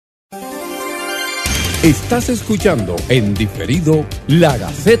Estás escuchando en diferido La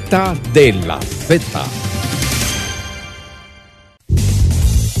Gaceta de la Z.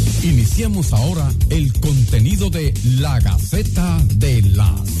 Iniciamos ahora el contenido de La Gaceta de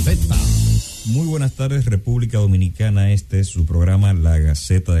la Z. Muy buenas tardes, República Dominicana. Este es su programa La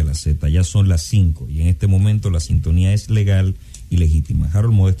Gaceta de la Z. Ya son las 5 y en este momento la sintonía es legal y legítima.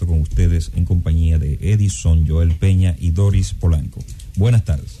 Harold Modesto con ustedes en compañía de Edison, Joel Peña y Doris Polanco. Buenas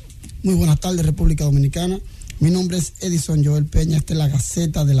tardes. Muy buenas tardes, República Dominicana. Mi nombre es Edison Joel Peña. Esta es La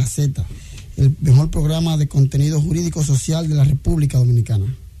Gaceta de la Z, el mejor programa de contenido jurídico social de la República Dominicana.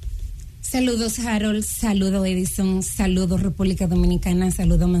 Saludos, Harold, saludo Edison, saludo República Dominicana,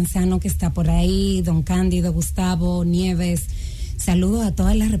 saludo Manzano que está por ahí, don Cándido, Gustavo, Nieves, saludo a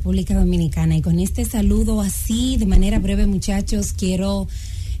toda la República Dominicana. Y con este saludo así, de manera breve, muchachos, quiero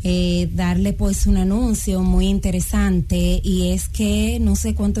darle pues un anuncio muy interesante, y es que no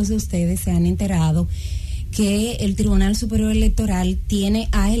sé cuántos de ustedes se han enterado que el Tribunal Superior Electoral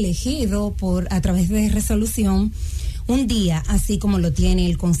ha elegido a través de resolución un día, así como lo tiene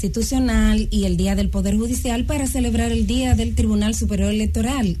el Constitucional y el Día del Poder Judicial, para celebrar el Día del Tribunal Superior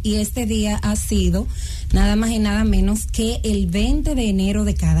Electoral. Y este día ha sido nada más y nada menos que el 20 de enero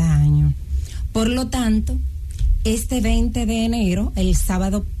de cada año. Por lo tanto, este 20 de enero, el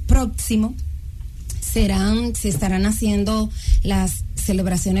sábado próximo, se estarán haciendo las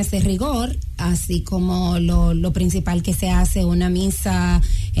celebraciones de rigor, así como lo principal que se hace, una misa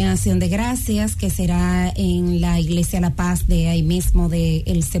en acción de gracias, que será en la Iglesia La Paz de ahí mismo,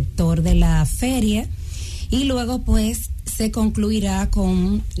 del sector de la feria, y luego pues se concluirá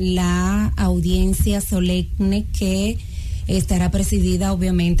con la audiencia solemne que estará presidida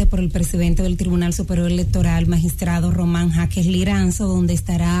obviamente por el presidente del Tribunal Superior Electoral, magistrado Román Jaques Liranzo, donde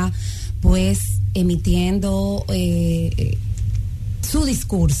estará pues emitiendo su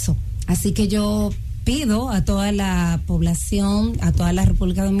discurso. Así que yo pido a toda la población, a toda la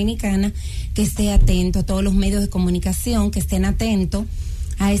República Dominicana, que esté atento, a todos los medios de comunicación que estén atentos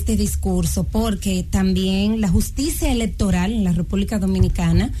a este discurso, porque también la justicia electoral en la República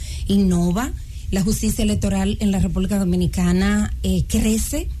Dominicana innova. La justicia electoral en la República Dominicana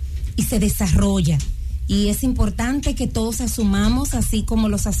crece y se desarrolla. Y es importante que todos asumamos, así como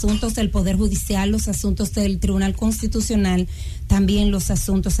los asuntos del Poder Judicial, los asuntos del Tribunal Constitucional, también los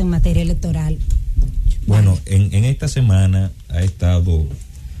asuntos en materia electoral. Bueno, en esta semana ha estado,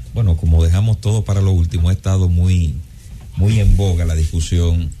 bueno, como dejamos todo para lo último, ha estado muy en boga la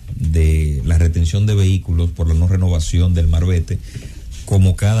discusión de la retención de vehículos por la no renovación del marbete,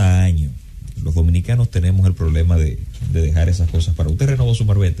 como cada año. Los dominicanos tenemos el problema de dejar esas cosas para... ¿Usted renovó su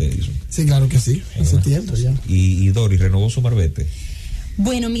marbete, Edison? Sí, claro que sí, hace tiempo ya. ¿Y Doris renovó su marbete?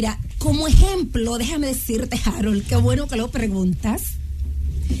 Bueno, mira, como ejemplo, déjame decirte, Harold, qué bueno que lo preguntas.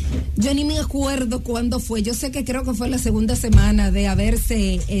 Yo ni me acuerdo cuándo fue. Yo sé que creo que fue la segunda semana de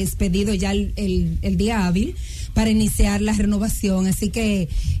haberse expedido ya el día hábil para iniciar la renovación. Así que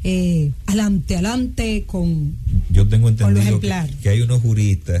adelante con... Yo tengo entendido que hay unos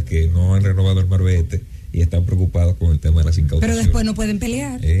juristas que no han renovado el marbete y están preocupados con el tema de las incautaciones. Pero después no pueden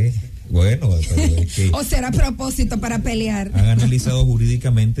pelear. Bueno, es que o será a propósito para pelear. Han analizado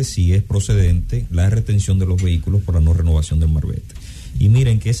jurídicamente si es procedente la retención de los vehículos por la no renovación del marbete. Y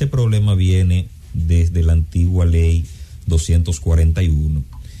miren que ese problema viene desde la antigua ley 241.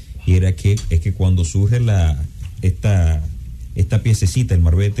 Y es que cuando surge esta piececita, el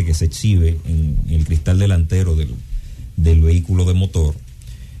marbete que se exhibe en el cristal delantero del vehículo de motor,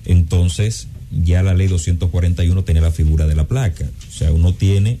 entonces ya la ley 241 tiene la figura de la placa. O sea, uno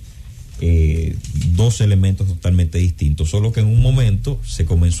tiene dos elementos totalmente distintos, solo que en un momento se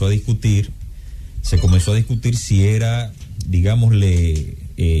comenzó a discutir si era, digámosle,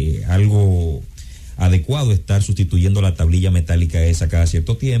 algo adecuado estar sustituyendo la tablilla metálica esa cada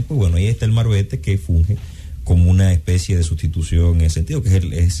cierto tiempo. Y bueno, ahí está el marbete, que funge como una especie de sustitución en ese sentido, que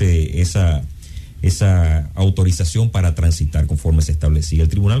es esa autorización para transitar conforme se establecía. El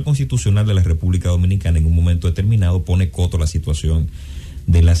Tribunal Constitucional de la República Dominicana en un momento determinado pone coto a la situación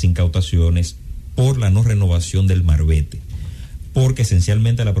de las incautaciones por la no renovación del marbete, porque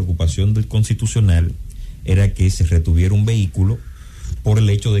esencialmente la preocupación del Constitucional era que se retuviera un vehículo por el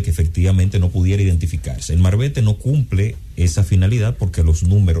hecho de que efectivamente no pudiera identificarse. El marbete no cumple esa finalidad porque los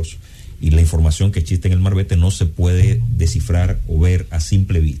números y la información que existe en el marbete no se puede descifrar o ver a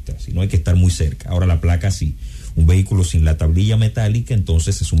simple vista, sino hay que estar muy cerca. Ahora la placa sí. Un vehículo sin la tablilla metálica,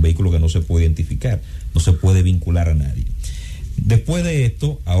 entonces es un vehículo que no se puede identificar, no se puede vincular a nadie. Después de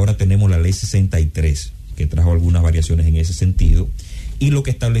esto, ahora tenemos la ley 63, que trajo algunas variaciones en ese sentido, y lo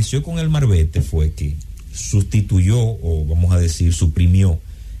que estableció con el marbete fue que sustituyó, o vamos a decir, suprimió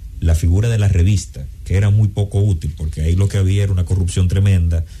la figura de la revista, que era muy poco útil, porque ahí lo que había era una corrupción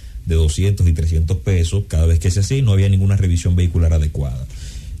tremenda de 200 y 300 pesos cada vez que se hacía y no había ninguna revisión vehicular adecuada.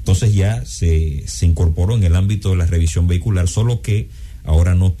 Entonces ya se incorporó en el ámbito de la revisión vehicular, solo que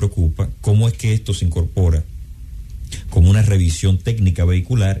ahora nos preocupa cómo es que esto se incorpora como una revisión técnica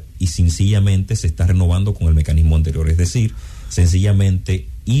vehicular y sencillamente se está renovando con el mecanismo anterior, es decir, sencillamente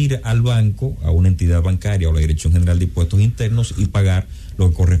ir al banco, a una entidad bancaria o la Dirección General de Impuestos Internos y pagar lo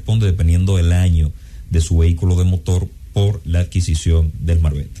que corresponde dependiendo del año de su vehículo de motor por la adquisición del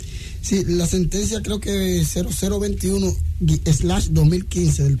marbete. Sí, la sentencia creo que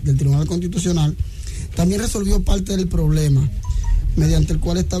 0021/2015 del Tribunal Constitucional también resolvió parte del problema, mediante el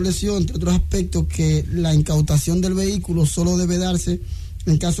cual estableció, entre otros aspectos, que la incautación del vehículo solo debe darse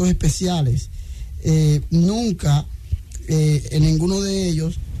en casos especiales, nunca en ninguno de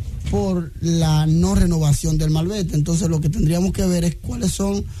ellos por la no renovación del marbete. Entonces lo que tendríamos que ver es cuáles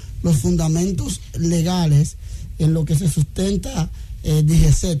son los fundamentos legales en lo que se sustenta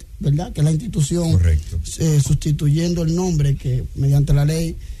DGCET, ¿verdad? Que es la institución, sustituyendo el nombre que mediante la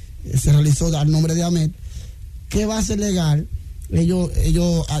ley se realizó al nombre de AMET. ¿Qué base legal ellos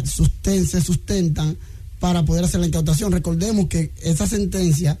se sustentan para poder hacer la incautación? Recordemos que esa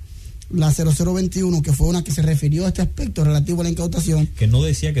sentencia, la 0021, que fue una que se refirió a este aspecto relativo a la incautación, que no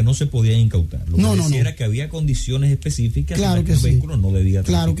decía que no se podía incautar, lo que decía era que había condiciones específicas en las que el vehículo no debía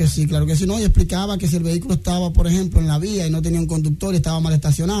transitar. Claro que sí, no, y explicaba que si el vehículo estaba, por ejemplo, en la vía y no tenía un conductor y estaba mal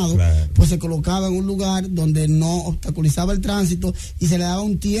estacionado, pues se colocaba en un lugar donde no obstaculizaba el tránsito y se le daba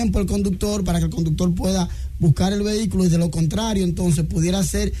un tiempo al conductor para que el conductor pueda buscar el vehículo, y de lo contrario entonces pudiera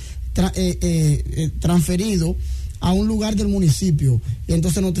ser transferido a un lugar del municipio, y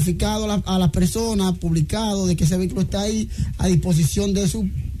entonces notificado a la persona, publicado de que ese vehículo está ahí a disposición de su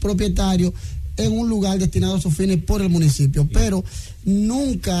propietario en un lugar destinado a sus fines por el municipio. Pero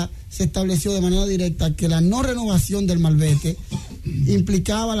nunca se estableció de manera directa que la no renovación del marbete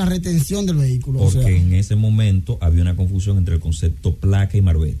implicaba la retención del vehículo. Porque en ese momento había una confusión entre el concepto placa y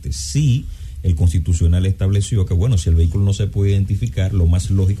marbete. Sí, el Constitucional estableció que, bueno, si el vehículo no se puede identificar, lo más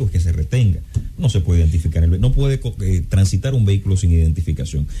lógico es que se retenga. No se puede identificar, no puede transitar un vehículo sin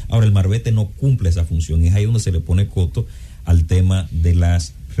identificación. Ahora, el marbete no cumple esa función, y es ahí donde se le pone coto al tema de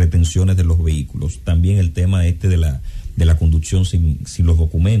las retenciones de los vehículos. También el tema de la conducción sin los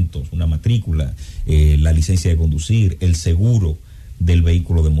documentos, una matrícula, la licencia de conducir, el seguro del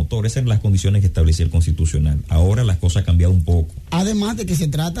vehículo de motor. Esas eran las condiciones que establecía el Constitucional. Ahora las cosas han cambiado un poco. Además de que se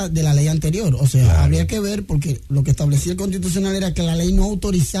trata de la ley anterior, o sea, habría que ver, porque lo que establecía el Constitucional era que la ley no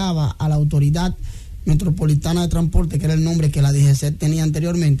autorizaba a la Autoridad Metropolitana de Transporte, que era el nombre que la DGCET tenía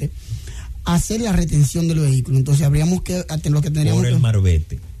anteriormente, a hacer la retención del vehículo. Entonces habríamos que lo que tendríamos por el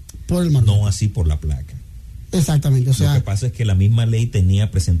marbete, no así por la placa. Exactamente, o sea, lo que pasa es que la misma ley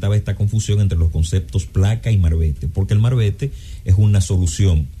presentaba esta confusión entre los conceptos placa y marbete, porque el marbete es una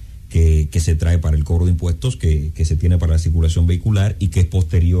solución que se trae para el cobro de impuestos que se tiene para la circulación vehicular y que es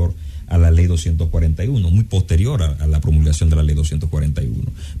posterior a la ley 241, muy posterior a la promulgación de la ley 241.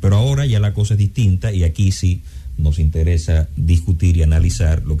 Pero ahora ya la cosa es distinta, y aquí sí nos interesa discutir y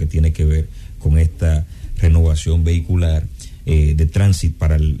analizar lo que tiene que ver con esta renovación vehicular de tránsito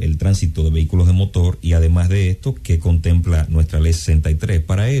para el tránsito de vehículos de motor, y además de esto que contempla nuestra ley 63.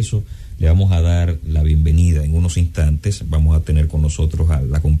 Para eso le vamos a dar la bienvenida en unos instantes. Vamos a tener con nosotros a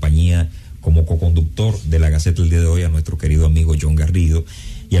la compañía como coconductor de la Gaceta el día de hoy a nuestro querido amigo John Garrido,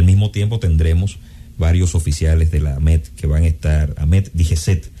 y al mismo tiempo tendremos varios oficiales de la AMET que van a estar, AMET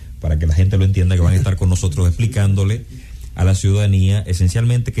DGCET, para que la gente lo entienda, que van a estar con nosotros explicándole a la ciudadanía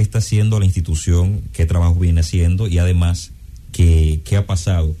esencialmente qué está haciendo la institución, qué trabajo viene haciendo, y además qué ha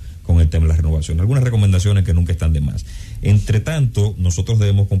pasado con el tema de la renovación. Algunas recomendaciones que nunca están de más. Entre tanto, nosotros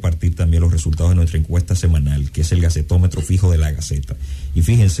debemos compartir también los resultados de nuestra encuesta semanal, que es el gacetómetro fijo de la Gaceta. Y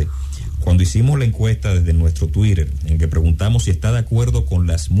fíjense, cuando hicimos la encuesta desde nuestro Twitter, en que preguntamos si está de acuerdo con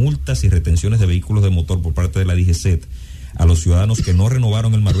las multas y retenciones de vehículos de motor por parte de la DGCET a los ciudadanos que no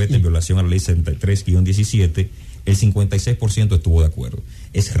renovaron el marbete en violación a la ley 73-17, el 56% estuvo de acuerdo.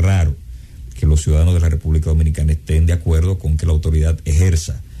 Es raro que los ciudadanos de la República Dominicana estén de acuerdo con que la autoridad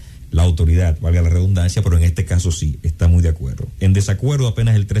ejerza la autoridad, valga la redundancia, pero en este caso sí, está muy de acuerdo. En desacuerdo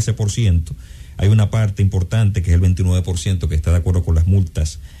apenas el 13%, hay una parte importante que es el 29% que está de acuerdo con las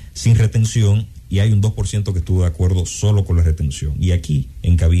multas sin retención, y hay un 2% que estuvo de acuerdo solo con la retención. Y aquí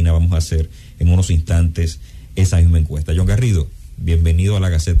en cabina vamos a hacer en unos instantes esa misma encuesta. John Garrido, bienvenido a la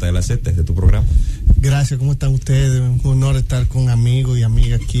Gaceta de la Z, desde tu programa. Gracias, ¿cómo están ustedes? Un honor estar con amigos y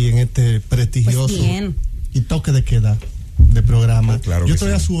amigas aquí en este prestigioso y toque de queda de programa. Claro, yo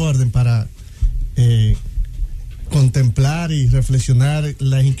estoy a su orden para contemplar y reflexionar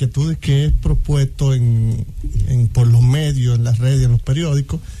las inquietudes que he propuesto por los medios, en las redes, en los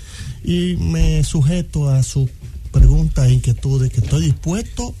periódicos, y me sujeto a sus preguntas e inquietudes que estoy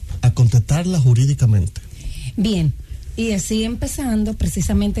dispuesto a contestarlas jurídicamente. Bien, y así empezando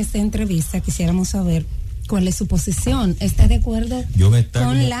precisamente esta entrevista, quisiéramos saber cuál es su posición. ¿Está de acuerdo yo me está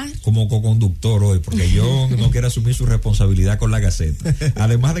con como co-conductor hoy? Porque yo no quiero asumir su responsabilidad con la Gaceta.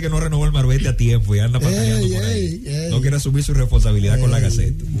 Además de que no renovó el marbete a tiempo y anda pataleando por ahí. No quiero asumir su responsabilidad con la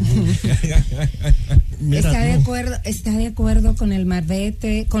Gaceta. ¿Está de acuerdo con el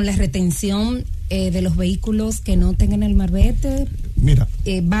marbete, con la retención de los vehículos que no tengan el marbete? Mira,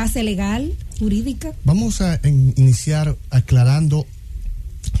 ¿base legal, jurídica? Vamos a iniciar aclarando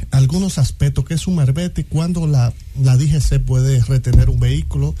algunos aspectos, que es un marbete, cuándo la DGC puede retener un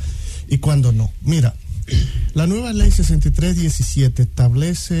vehículo y cuándo no. Mira, la nueva ley 6317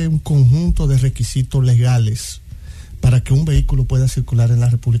 establece un conjunto de requisitos legales para que un vehículo pueda circular en la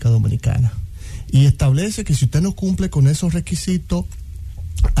República Dominicana, y establece que si usted no cumple con esos requisitos,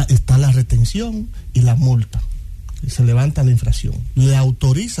 está la retención y la multa, se levanta la infracción, le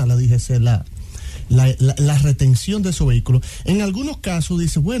autoriza a la DGC la retención de esos vehículos. En algunos casos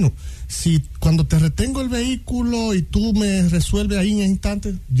dice, bueno, si cuando te retengo el vehículo y tú me resuelves ahí en el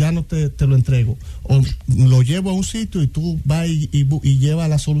instante, ya no te lo entrego, o lo llevo a un sitio y tú vas y llevas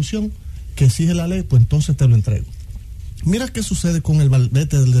la solución que exige la ley, pues entonces te lo entrego. Mira qué sucede con el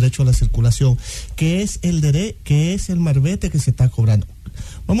marbete del derecho a la circulación, que es el marbete que se está cobrando.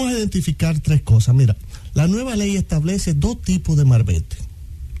 Vamos a identificar tres cosas. Mira, la nueva ley establece dos tipos de marbete.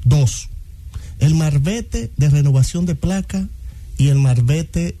 Dos: el marbete de renovación de placa y el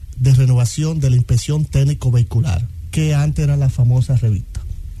marbete de renovación de la inspección técnico vehicular, que antes era la famosa revista.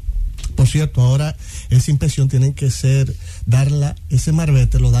 Por cierto, ahora esa inspección tienen que ese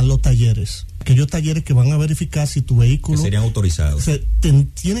marbete lo dan los talleres, aquellos talleres que van a verificar si tu vehículo... Que serían autorizados.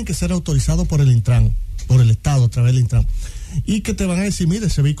 Tienen que ser autorizados por el Intran, por el Estado, a través del Intran. Y que te van a decir, mire,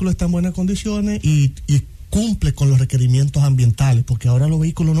 ese vehículo está en buenas condiciones y cumple con los requerimientos ambientales, porque ahora los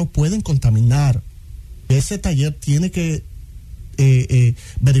vehículos no pueden contaminar. Ese taller tiene que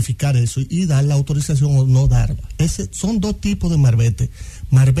verificar eso y dar la autorización o no darla. Son dos tipos de marbete: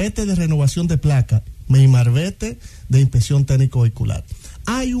 marbete de renovación de placa y marbete de inspección técnico vehicular.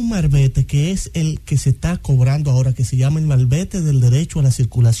 Hay un marbete que es el que se está cobrando ahora, que se llama el marbete del derecho a la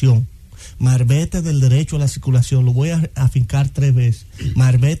circulación. Marbete del derecho a la circulación, lo voy a afincar 3 veces.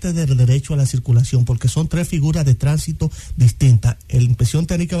 Marbete del derecho a la circulación, porque son 3 figuras de tránsito distintas: el inspección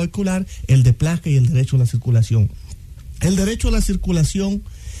técnica vehicular, el de placa y el derecho a la circulación. El derecho a la circulación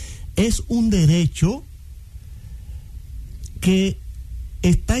es un derecho que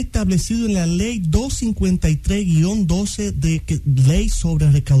está establecido en la ley 253-12 ley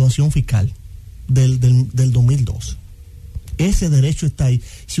sobre recaudación fiscal del 2012. Ese derecho está ahí.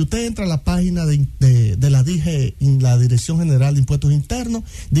 Si usted entra a la página de la DIGE, en la Dirección General de Impuestos Internos,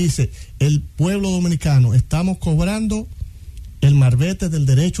 dice: el pueblo dominicano estamos cobrando el marbete del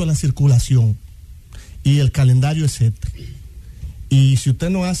derecho a la circulación, y el calendario es este. Y si usted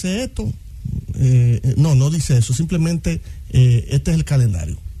no hace esto, no dice eso, simplemente este es el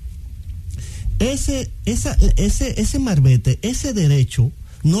calendario. Ese marbete, ese derecho,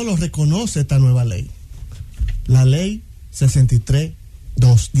 no lo reconoce esta nueva ley. La ley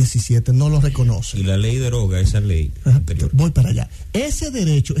 63-17 no lo reconoce. Y la ley deroga esa ley anterior. Voy para allá. Ese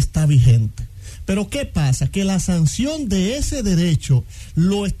derecho está vigente. Pero ¿qué pasa? Que la sanción de ese derecho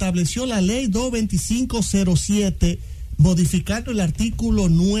lo estableció la ley 22507, modificando el artículo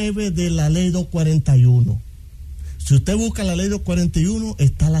 9 de la ley 241. Si usted busca la ley 241,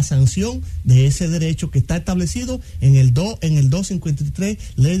 está la sanción de ese derecho que está establecido en el 253,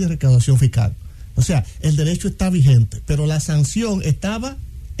 ley de recaudación fiscal. O sea, el derecho está vigente, pero la sanción estaba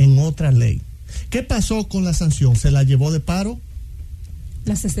en otra ley. ¿Qué pasó con la sanción? ¿Se la llevó de paro?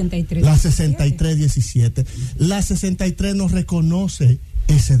 La 63. La 63-17. La 63 no reconoce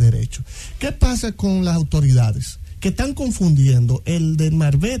ese derecho. ¿Qué pasa con las autoridades? Que están confundiendo el del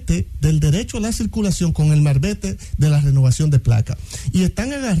marbete del derecho a la circulación con el marbete de la renovación de placa. Y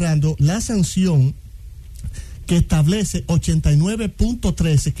están agarrando la sanción que establece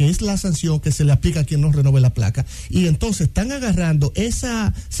 89.13, que es la sanción que se le aplica a quien no renove la placa. Y entonces están agarrando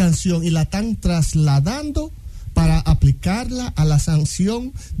esa sanción y la están trasladando para aplicarla a la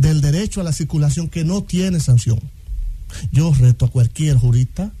sanción del derecho a la circulación, que no tiene sanción. Yo reto a cualquier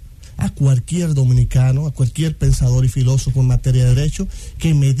jurista, a cualquier dominicano, a cualquier pensador y filósofo en materia de derecho,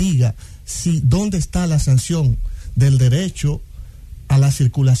 que me diga dónde está la sanción del derecho a la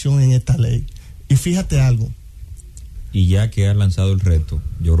circulación en esta ley. Y fíjate algo, Y ya que has lanzado el reto,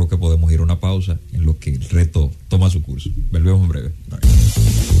 yo creo que podemos ir a una pausa en lo que el reto toma su curso. Volvemos en breve.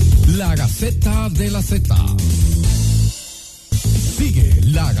 La Gaceta de la Z. Sigue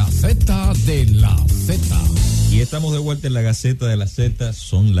la Gaceta de la Z. Y estamos de vuelta en la Gaceta de la Z.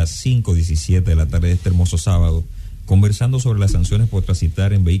 Son las 5:17 de la tarde de este hermoso sábado, conversando sobre las sanciones por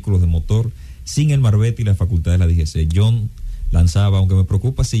transitar en vehículos de motor sin el marbete y la facultad de la DGC. John lanzaba, aunque me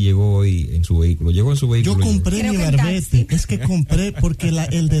preocupa si llegó hoy en su vehículo. ¿Llegó en su vehículo? Yo compré mi marbete. Es que compré porque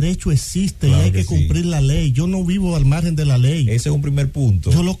el derecho existe, claro, y hay que cumplir la ley. Yo no vivo al margen de la ley. Ese es un primer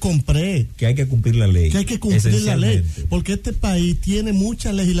punto. Yo lo compré. Que hay que cumplir la ley. Que hay que cumplir la ley. Porque este país tiene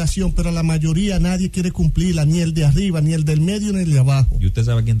mucha legislación, pero la mayoría nadie quiere cumplirla, ni el de arriba, ni el del medio, ni el de abajo. ¿Y usted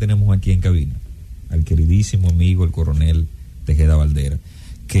sabe a quién tenemos aquí en cabina? Al queridísimo amigo, el coronel Tejeda Valdera,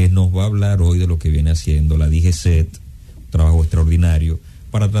 que nos va a hablar hoy de lo que viene haciendo la DGCET, trabajo extraordinario,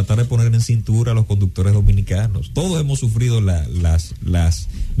 para tratar de poner en cintura a los conductores dominicanos. Todos hemos sufrido las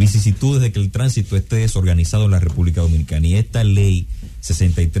vicisitudes de que el tránsito esté desorganizado en la República Dominicana, y esta ley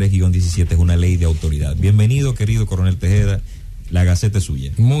 63-17 es una ley de autoridad. Bienvenido, querido coronel Tejeda, la Gaceta es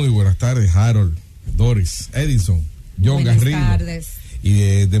suya. Muy buenas tardes, Harold, Doris, Edison, John Garrido. Buenas tardes.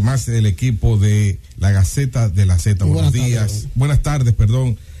 Y demás del equipo de la Gaceta de la Z. Buenas tardes,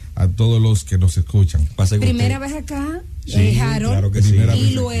 a todos los que nos escuchan. Primera vez acá, sí, Harold, claro que sí.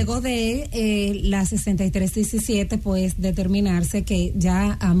 Y luego de la 63-17, pues determinarse que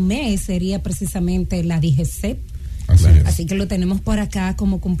ya a mes sería precisamente la DGC. Así que lo tenemos por acá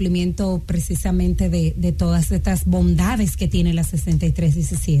como cumplimiento precisamente de todas estas bondades que tiene la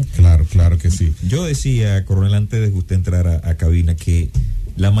 63-17. Claro que sí. Yo decía, coronel, antes de que usted entrara a cabina, que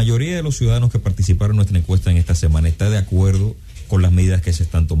la mayoría de los ciudadanos que participaron en nuestra encuesta en esta semana está de acuerdo con las medidas que se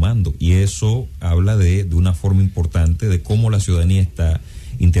están tomando, y eso habla de una forma importante de cómo la ciudadanía está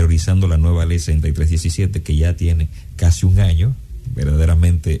interiorizando la nueva ley 63-17, que ya tiene casi un año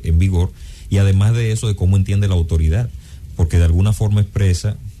verdaderamente en vigor, y además de eso, de cómo entiende la autoridad, porque de alguna forma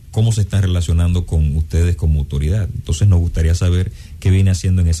expresa cómo se están relacionando con ustedes como autoridad. Entonces nos gustaría saber qué viene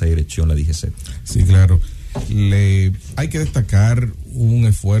haciendo en esa dirección la DGC. Sí, claro. Hay que destacar un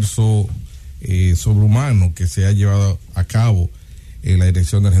esfuerzo sobrehumano que se ha llevado a cabo en la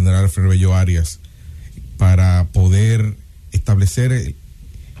dirección del general Alfredo Bello Arias para poder establecer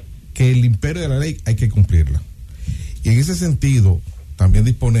que el imperio de la ley hay que cumplirla. Y en ese sentido, también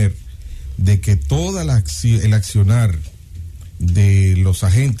disponer de que toda el accionar de los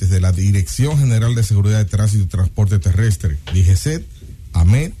agentes de la Dirección General de Seguridad de Tránsito y Transporte Terrestre, DGCET,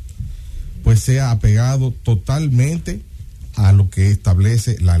 AMET, pues sea apegado totalmente a lo que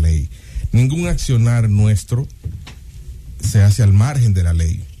establece la ley. Ningún accionar nuestro se hace al margen de la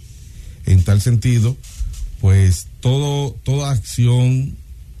ley. En tal sentido, pues toda acción,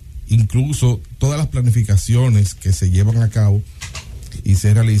 incluso todas las planificaciones que se llevan a cabo y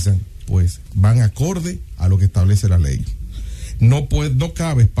se realizan, pues van acorde a lo que establece la ley. No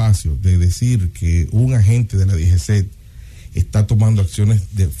cabe espacio de decir que un agente de la DGC está tomando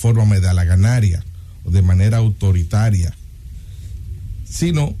acciones de forma medalaganaria o de manera autoritaria,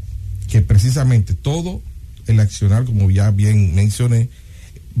 sino que precisamente todo el accionar, como ya bien mencioné,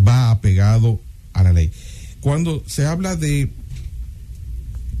 va apegado a la ley. Cuando se habla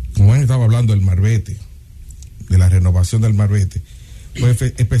como estaba hablando del marbete, de la renovación del marbete, pues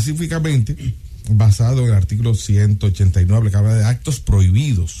específicamente basado en el artículo 189, que habla de actos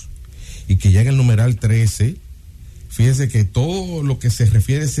prohibidos, y que ya en el numeral 13, fíjese que todo lo que se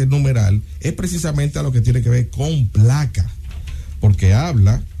refiere a ese numeral es precisamente a lo que tiene que ver con placa, porque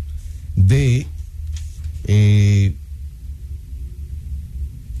habla de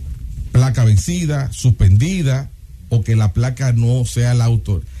placa vencida, suspendida, o que la placa no sea la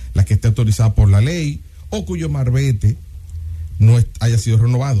que esté autorizada por la ley, o cuyo marbete no haya sido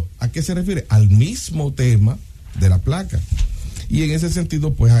renovado. ¿A qué se refiere? Al mismo tema de la placa. Y en ese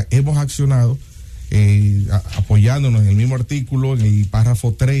sentido, pues hemos accionado apoyándonos en el mismo artículo, en el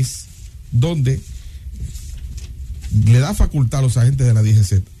párrafo 3, donde le da facultad a los agentes de la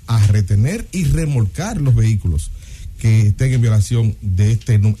DGC a retener y remolcar los vehículos que estén en violación de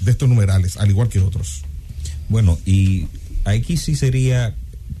estos numerales, al igual que otros. Bueno, y aquí sí sería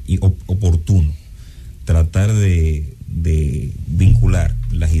oportuno tratar de vincular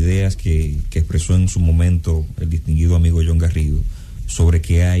las ideas que expresó en su momento el distinguido amigo John Garrido sobre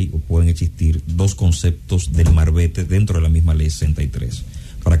que hay o pueden existir dos conceptos del marbete dentro de la misma ley 63,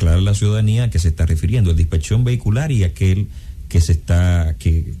 para aclarar a la ciudadanía a qué se está refiriendo: el de inspección vehicular y aquel que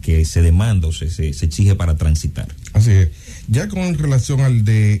se demanda o se exige para transitar. Así es. Ya con relación al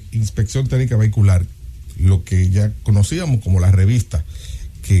de inspección técnica vehicular, lo que ya conocíamos como la revista,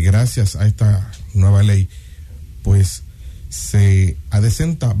 que gracias a esta nueva ley pues se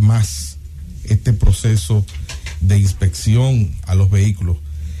adecenta más este proceso de inspección a los vehículos,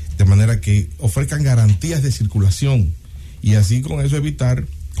 de manera que ofrezcan garantías de circulación y así con eso evitar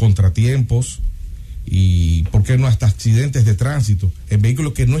contratiempos y, ¿por qué no?, hasta accidentes de tránsito en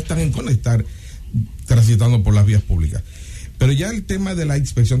vehículos que no están en estar transitando por las vías públicas. Pero ya el tema de la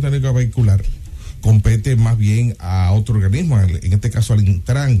inspección técnica vehicular compete más bien a otro organismo, en este caso al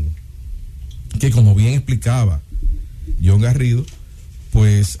Intran, que, como bien explicaba John Garrido,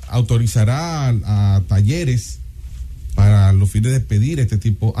 pues autorizará a talleres para los fines de expedir este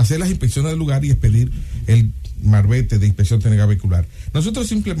tipo, hacer las inspecciones del lugar y expedir el marbete de inspección técnica vehicular. Nosotros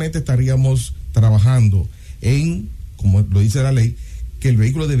simplemente estaríamos trabajando en, como lo dice la ley, que el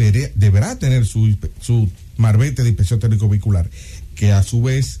vehículo deberá tener su marbete de inspección técnico vehicular, que a su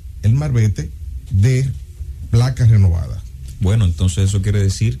vez el marbete de placas renovadas. Bueno, entonces eso quiere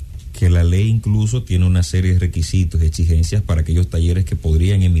decir que la ley incluso tiene una serie de requisitos y exigencias para aquellos talleres que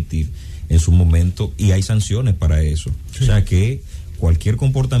podrían emitir en su momento, y hay sanciones para eso. Sí. O sea que cualquier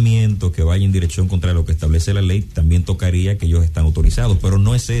comportamiento que vaya en dirección contra lo que establece la ley, también tocaría que ellos están autorizados, pero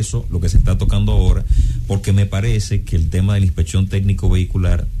no es eso lo que se está tocando ahora, porque me parece que el tema de la inspección técnico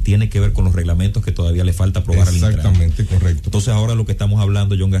vehicular tiene que ver con los reglamentos que todavía le falta aprobar al Intran. Exactamente, correcto. Entonces ahora lo que estamos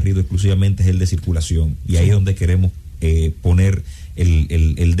hablando, John Garrido, exclusivamente es el de circulación, y ahí es donde queremos poner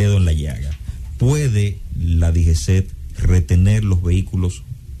el dedo en la llaga. ¿Puede la DGCET retener los vehículos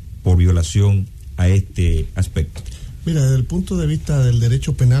por violación a este aspecto? Mira, desde el punto de vista del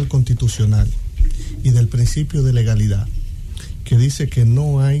derecho penal constitucional y del principio de legalidad, que dice que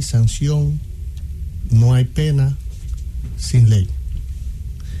no hay sanción, no hay pena sin ley.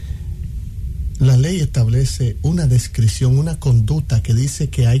 La ley establece una descripción, una conducta que dice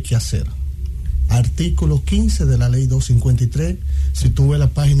que hay que hacer. Artículo 15 de la ley 253, si tú ves la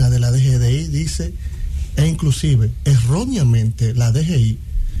página de la DGDI, dice, e inclusive erróneamente la DGI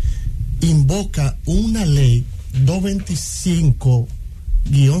invoca una ley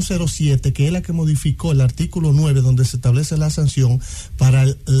 225-07, que es la que modificó el artículo 9, donde se establece la sanción para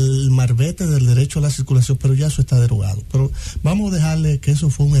el marbete del derecho a la circulación, pero ya eso está derogado. Pero vamos a dejarle que eso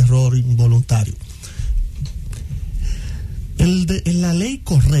fue un error involuntario. La ley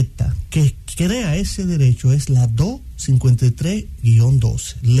correcta que crea ese derecho es la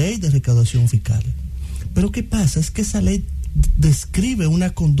 253-12, Ley de Recaudación Fiscal. Pero ¿qué pasa? Es que esa ley describe una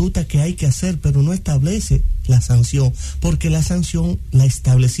conducta que hay que hacer, pero no establece la sanción, porque la sanción la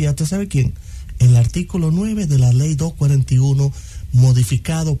establecía, ¿usted sabe quién? El artículo 9 de la ley 241,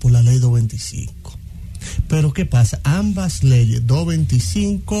 modificado por la ley 225. Pero ¿qué pasa? Ambas leyes,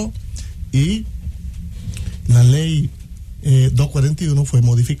 225 y la ley 241, fue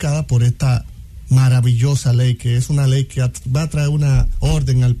modificada por esta maravillosa ley, que es una ley que va a traer una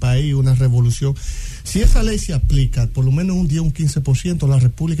orden al país, una revolución. Si esa ley se aplica, por lo menos un 10, un 15%, la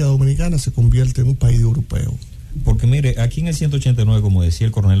República Dominicana se convierte en un país europeo. Porque mire, aquí en el 189, como decía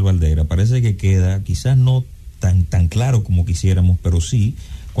el coronel Valdera, parece que queda, quizás no tan claro como quisiéramos, pero sí,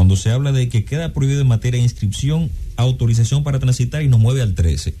 cuando se habla de que queda prohibido en materia de inscripción, autorización para transitar, y nos mueve al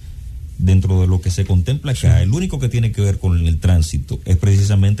 13. Dentro de lo que se contempla acá, sí, el único que tiene que ver con el tránsito es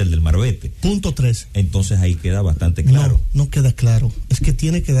precisamente el del marbete. Punto 3. Entonces ahí queda bastante claro. No queda claro. Es que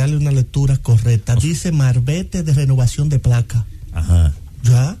tiene que darle una lectura correcta. Dice marbete de renovación de placa. Ajá.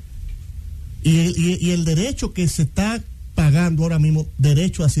 ¿Ya? Y el derecho que se está pagando ahora mismo,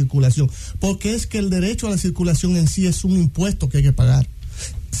 derecho a circulación. Porque es que el derecho a la circulación en sí es un impuesto que hay que pagar.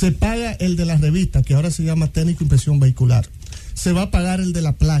 Se paga el de la revista, que ahora se llama técnico inspección vehicular. Se va a pagar el de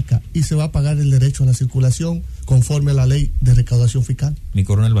la placa y se va a pagar el derecho a la circulación conforme a la ley de recaudación fiscal. Mi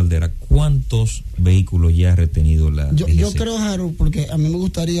coronel Valdera, ¿cuántos vehículos ya ha retenido la DGC? Yo creo, Harold, porque a mí me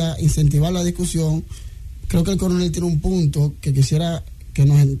gustaría incentivar la discusión. Creo que el coronel tiene un punto que quisiera que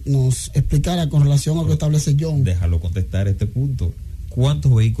nos explicara con relación a lo que establece John. Déjalo contestar este punto.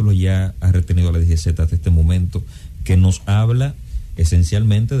 ¿Cuántos vehículos ya ha retenido la DGC hasta este momento, que nos habla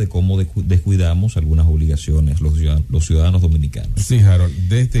esencialmente de cómo descuidamos algunas obligaciones los ciudadanos dominicanos? Sí, Harold,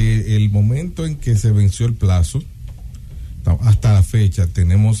 desde el momento en que se venció el plazo hasta la fecha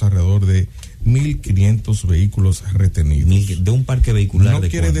tenemos alrededor de 1.500 vehículos retenidos. De un parque vehicular. No ¿de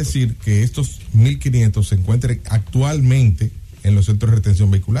quiere cuánto? decir que estos 1.500 se encuentren actualmente en los centros de retención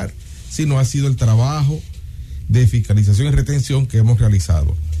vehicular, sino ha sido el trabajo de fiscalización y retención que hemos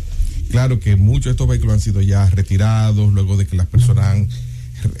realizado. Claro que muchos de estos vehículos han sido ya retirados luego de que las personas han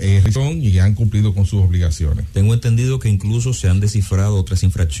cumplido con sus obligaciones. Tengo entendido que incluso se han descifrado otras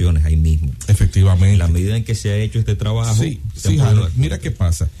infracciones ahí mismo. Efectivamente. En la medida en que se ha hecho este trabajo. Sí, mira qué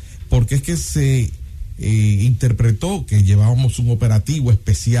pasa. Porque es que se interpretó que llevábamos un operativo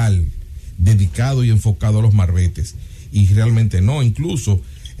especial dedicado y enfocado a los marbetes. y realmente no. Incluso,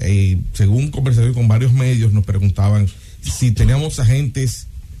 según conversación con varios medios, nos preguntaban si teníamos agentes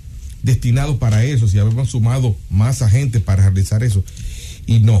destinados para eso, si habíamos sumado más agentes para realizar eso,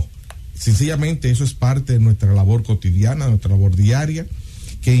 y no. Sencillamente eso es parte de nuestra labor cotidiana, nuestra labor diaria,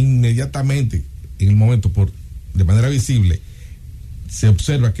 que inmediatamente, en el momento, de manera visible, se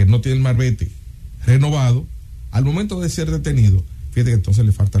observa que no tiene el marbete renovado, al momento de ser detenido, fíjate que entonces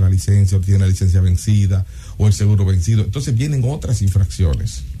le falta la licencia, o tiene la licencia vencida, o el seguro vencido, entonces vienen otras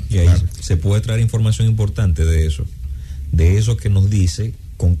infracciones. Y ahí se puede traer información importante de eso que nos dice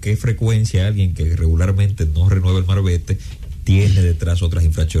con qué frecuencia alguien que regularmente no renueva el marbete tiene detrás otras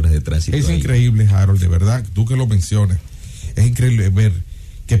infracciones de tránsito. Es increíble, Harold, de verdad, tú que lo mencionas, es increíble ver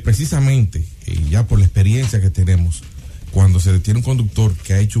que precisamente, ya por la experiencia que tenemos, cuando se detiene un conductor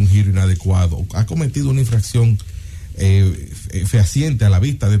que ha hecho un giro inadecuado, o ha cometido una infracción fehaciente a la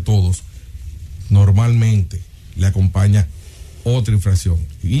vista de todos, normalmente le acompaña otra infracción,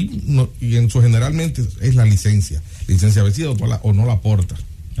 y en su generalmente es la licencia vencida o no la aporta.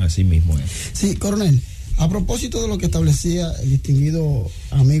 Así mismo es. Sí, coronel, a propósito de lo que establecía el distinguido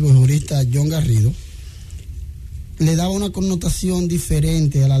amigo y jurista John Garrido, le daba una connotación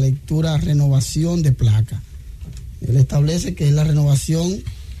diferente a la lectura renovación de placa. Él establece que es la renovación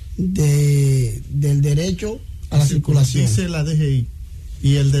del derecho a la circulación. Dice la DGI,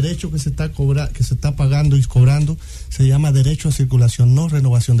 y el derecho que se está pagando y cobrando se llama derecho a circulación, no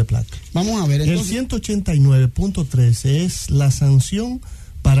renovación de placa. Vamos a ver, entonces, el 189.13 es la sanción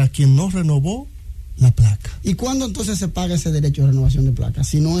para quien no renovó la placa. ¿Y cuándo entonces se paga ese derecho de renovación de placa?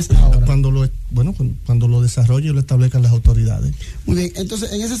 Si no es ahora. Cuando lo desarrolle y lo establezcan las autoridades. Muy bien,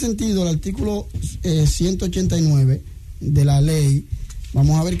 entonces en ese sentido el artículo 189 de la ley,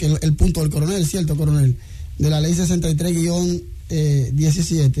 vamos a ver que el punto del coronel, ¿cierto, coronel? De la ley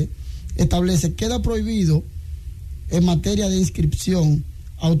 63-17 establece: queda prohibido en materia de inscripción,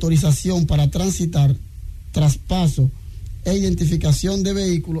 autorización para transitar, traspaso e identificación de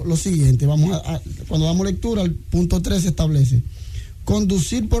vehículos lo siguiente. Cuando damos lectura, el punto 3 establece: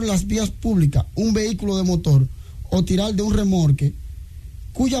 conducir por las vías públicas un vehículo de motor o tirar de un remolque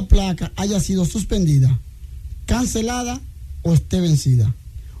cuya placa haya sido suspendida, cancelada o esté vencida,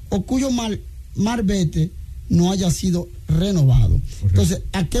 o cuyo marbete no haya sido renovado. Correcto. Entonces,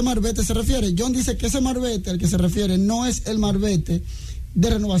 ¿a qué marbete se refiere? John dice que ese marbete al que se refiere no es el marbete de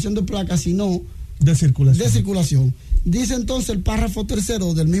renovación de placa, sino de circulación. Dice entonces el párrafo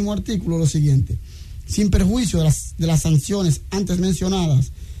tercero del mismo artículo lo siguiente: sin perjuicio de las sanciones antes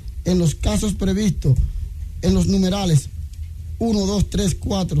mencionadas, en los casos previstos en los numerales 1, 2, 3,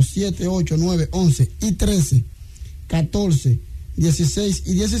 4, 7, 8, 9, 11 y 13, 14, 16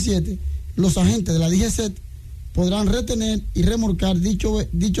 y 17, los agentes de la DGCET podrán retener y remolcar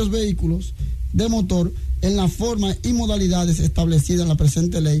dichos vehículos de motor en la forma y modalidades establecidas en la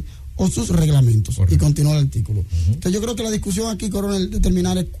presente ley o sus reglamentos. Correcto. Y continúa el artículo. Entonces yo creo que la discusión aquí, coronel,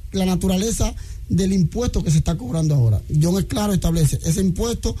 determinar es la naturaleza del impuesto que se está cobrando ahora. John es claro, establece, ese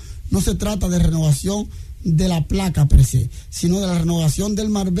impuesto no se trata de renovación de la placa per se, sino de la renovación del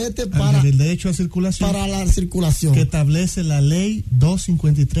marbete para el derecho a circulación, para la circulación que establece la ley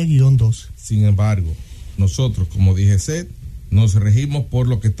 253-12. Sin embargo, nosotros como DGCET nos regimos por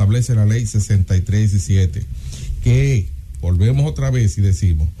lo que establece la ley 63-17, que volvemos otra vez y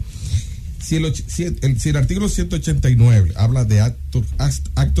decimos: si el artículo 189 habla de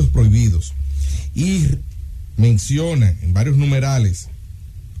actos prohibidos y menciona en varios numerales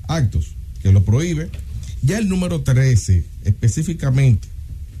actos que lo prohíbe, ya el número 13 específicamente,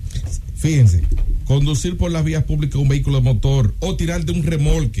 fíjense, conducir por las vías públicas un vehículo de motor o tirar de un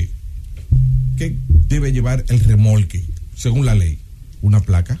remolque. ¿Qué debe llevar el remolque según la ley? Una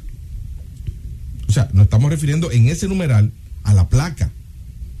placa. O sea, nos estamos refiriendo en ese numeral a la placa.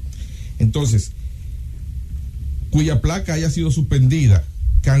 Entonces, cuya placa haya sido suspendida,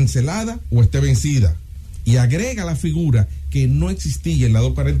 cancelada o esté vencida, y agrega la figura que no existía en la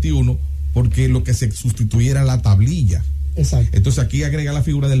 241 porque lo que se sustituyera la tablilla. Exacto. Entonces aquí agrega la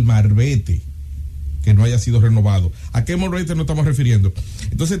figura del marbete que no haya sido renovado. ¿A qué marbete nos estamos refiriendo?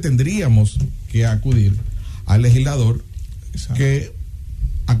 Entonces tendríamos que acudir al legislador. Exacto. Que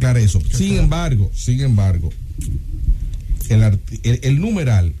aclare eso. Sin embargo, el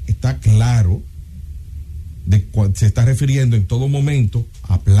numeral está claro de cuál se está refiriendo en todo momento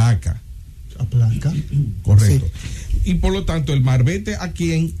a placa. A placa. Correcto. Sí. Y por lo tanto, el marbete a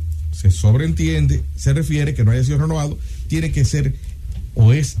quien se sobreentiende, se refiere que no haya sido renovado, tiene que ser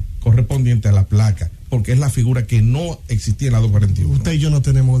o es correspondiente a la placa, porque es la figura que no existía en la 241. Usted y yo no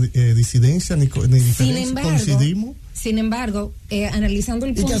tenemos disidencia ni diferencia, coincidimos. Sin embargo, analizando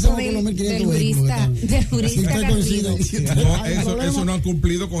el punto del jurista Garrido. No, eso no han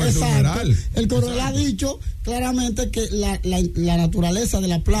cumplido con ese numeral. El coronel ha dicho claramente que la naturaleza de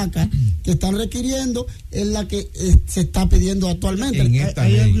la placa que están requiriendo es la que se está pidiendo actualmente.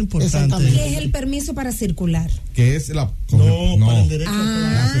 Hay algo importante. ¿Qué es el permiso para circular? Que es la... para el derecho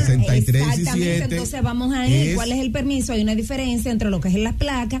la 63 y 7. Entonces vamos a ver cuál es el permiso. Hay una diferencia entre lo que es la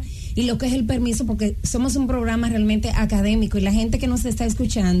placa y lo que es el permiso, porque somos un programa realmente académico y la gente que nos está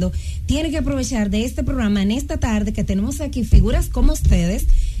escuchando tiene que aprovechar de este programa en esta tarde, que tenemos aquí figuras como ustedes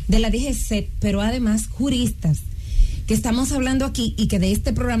de la DGC, pero además juristas, que estamos hablando aquí y que de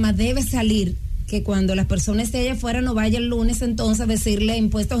este programa debe salir que cuando las personas esté allá afuera no vaya el lunes entonces a decirle a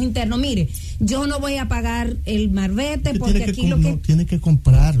impuestos internos, mire, yo no voy a pagar el marbete porque aquí lo que... Tiene que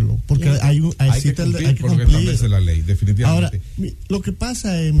comprarlo, porque hay que cumplir, porque establece la ley, definitivamente. Ahora, lo que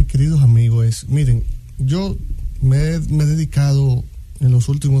pasa, mis queridos amigos, es, miren, yo me he dedicado en los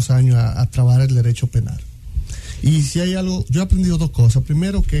últimos años a trabajar el derecho penal. Y si hay algo, yo he aprendido dos cosas.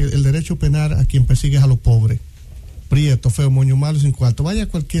 Primero, que el derecho penal a quien persigue es a los pobres. Prieto, feo, moño malo, sin cuarto. Vaya a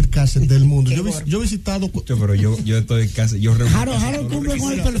cualquier cárcel del mundo. Yo he visitado... Pero yo estoy en cárcel. Harold cumple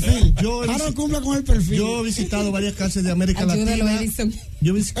con el perfil. Harold cumple con el perfil. Yo he visitado varias cárceles de América Latina.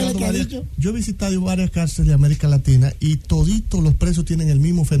 Yo he visitado varias cárceles de América Latina y toditos los presos tienen el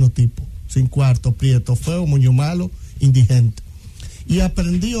mismo fenotipo. Sin cuarto, prieto, feo, moño malo, indigente. Y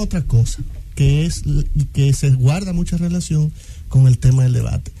aprendí otra cosa, que se guarda mucha relación con el tema del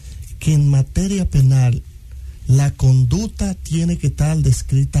debate. Que en materia penal la conducta tiene que estar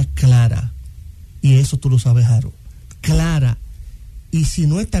descrita clara. Y eso tú lo sabes, Harold. Clara. Y si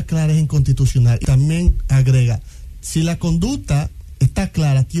no está clara es inconstitucional. Y también agrega, si la conducta está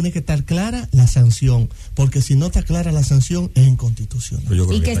clara, tiene que estar clara la sanción. Porque si no está clara la sanción es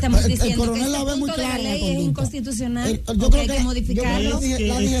inconstitucional. ¿Y qué estamos diciendo? El coronel la ve muy clara. La ley es inconstitucional. Yo creo hay que modificarlo.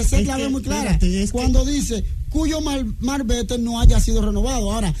 La DGC la ve muy clara. Cuando dice cuyo marbete no haya sido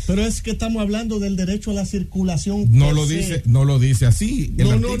renovado. Ahora, pero es que estamos hablando del derecho a la circulación. No lo dice así.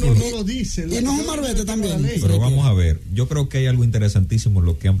 No lo dice. Y no es un marbete también. Pero vamos a ver, yo creo que hay algo interesantísimo en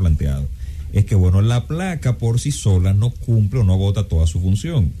lo que han planteado. Es que, bueno, la placa por sí sola no cumple o no agota toda su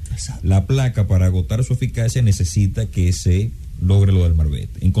función. Exacto. La placa, para agotar su eficacia, necesita que se logre lo del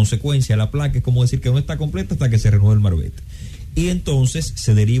marbete. En consecuencia, la placa es como decir que no está completa hasta que se renueve el marbete. Y entonces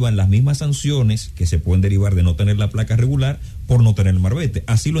se derivan las mismas sanciones que se pueden derivar de no tener la placa regular por no tener el marbete.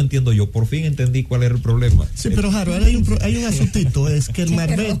 Así lo entiendo yo. Por fin entendí cuál era el problema. Sí, pero Jaro, ahora hay un asuntito, es que el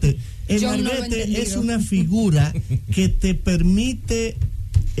marbete es una figura que te permite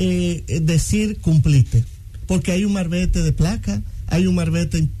decir cumpliste, porque hay un marbete de placa, hay un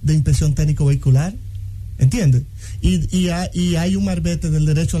marbete de inspección técnico vehicular, ¿entiendes? Y hay un marbete del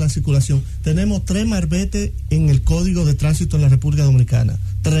derecho a la circulación. Tenemos 3 marbetes en el Código de Tránsito en la República Dominicana,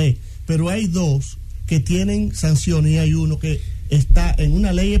 3, pero hay 2 que tienen sanción y hay uno que está en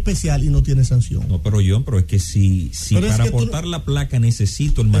una ley especial y no tiene sanción. No, pero es que si para aportar la placa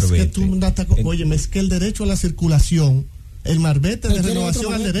necesito el marbete. Es que el derecho a la circulación, el marbete de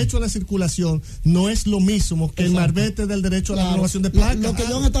renovación al derecho a la circulación no es lo mismo que el marbete del derecho a la renovación de placa. Lo que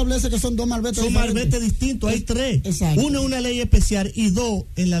John establece que son 2 marbetes. Son marbetes distintos, hay 3. Exacto. Uno en una ley especial y 2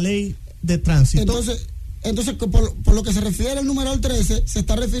 en la ley de tránsito. Entonces por lo que se refiere al numeral 13, se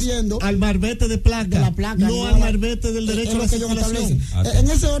está refiriendo al marbete de placa, no al marbete del derecho a la circulación. En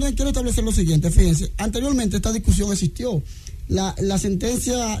ese orden quiero establecer lo siguiente, fíjense, anteriormente esta discusión existió. La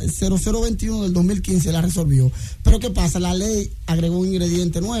sentencia 0021 del 2015 la resolvió. Pero ¿qué pasa? La ley agregó un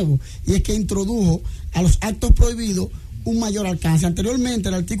ingrediente nuevo y es que introdujo a los actos prohibidos un mayor alcance. Anteriormente,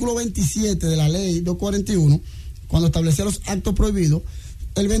 el artículo 27 de la ley 241, cuando establecía los actos prohibidos,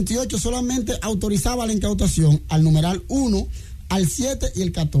 el 28 solamente autorizaba la incautación al numeral 1, al 7 y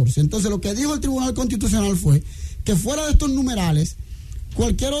el 14. Entonces, lo que dijo el Tribunal Constitucional fue que fuera de estos numerales,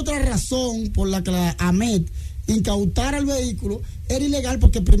 cualquier otra razón por la que la AMET incautar el vehículo era ilegal,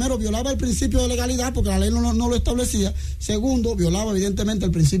 porque primero violaba el principio de legalidad porque la ley no lo establecía, segundo violaba evidentemente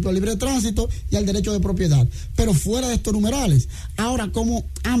el principio de libre tránsito y el derecho de propiedad, pero fuera de estos numerales. Ahora, como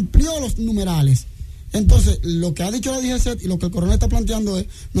amplió los numerales, entonces lo que ha dicho la DGC y lo que el coronel está planteando es,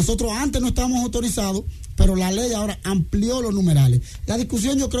 nosotros antes no estábamos autorizados, pero la ley ahora amplió los numerales. La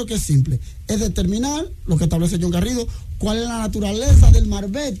discusión yo creo que es simple, es determinar lo que establece John Garrido, cuál es la naturaleza del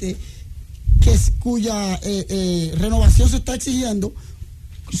marbete cuya renovación se está exigiendo,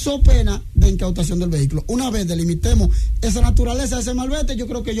 so pena de incautación del vehículo. Una vez delimitemos esa naturaleza de ese malvete, yo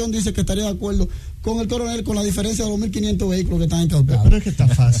creo que John dice que estaría de acuerdo con el coronel con la diferencia de los 1.500 vehículos que están incautados. Pero es que está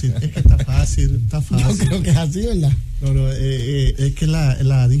fácil. Está fácil. Yo creo que es así, ¿verdad? No, es que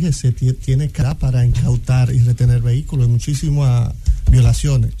la DGC tiene cara para incautar y retener vehículos en muchísimas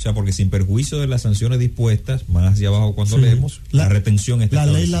violaciones. O sea, porque sin perjuicio de las sanciones dispuestas, más hacia abajo cuando leemos, la retención está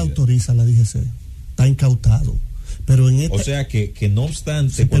la ley la autoriza, la DGC. Está incautado. Pero o sea que no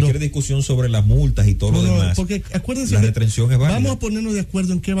obstante cualquier discusión sobre las multas y todo lo demás, porque acuérdense, la retención es válida. Vamos a ponernos de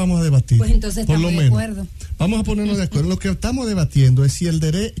acuerdo en qué vamos a debatir. Pues entonces por estamos lo de menos acuerdo. Vamos a ponernos de acuerdo. Lo que estamos debatiendo es si el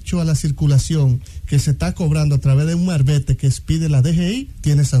derecho a la circulación que se está cobrando a través de un marbete que expide la DGI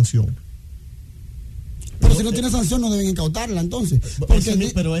tiene sanción. Pero si no tiene sanción, no deben incautarla, entonces.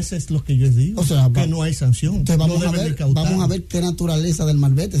 Pero ese es lo que yo digo. O sea, que no hay sanción. Entonces vamos a ver qué naturaleza del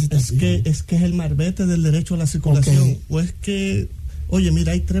marbete se está haciendo. Es que es el marbete del derecho a la circulación. Okay. O es que, oye,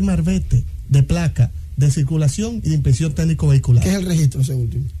 mira, hay 3 marbetes de placa, de circulación y de inspección técnico vehicular. ¿Qué es el registro ese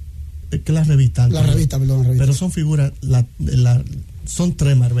último? Es que la revista. La revista. Pero son figuras, son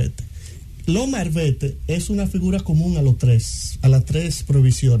 3 marbetes. Los marbetes es una figura común a las 3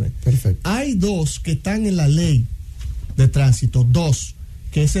 prohibiciones. Perfecto. Hay 2 que están en la ley de tránsito, 2,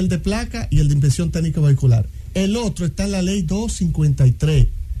 que es el de placa y el de inspección técnica vehicular. El otro está en la ley 253,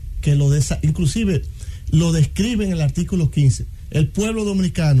 que inclusive lo describe en el artículo 15. El pueblo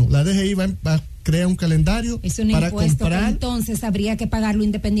dominicano, la DGI va a crear un calendario para comprar. Entonces habría que pagarlo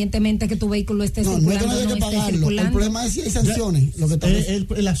independientemente que tu vehículo esté circulando o no esté circulando. El problema es si hay sanciones.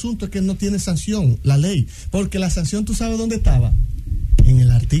 El asunto es que no tiene sanción la ley, porque la sanción, ¿tú sabes dónde estaba? En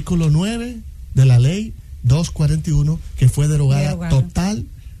el artículo 9 de la ley 241, que fue derogada total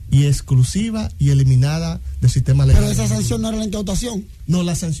y exclusiva y eliminada del sistema legal. Pero esa sanción no era la incautación. No,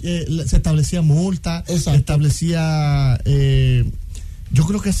 se establecía multa, se establecía... yo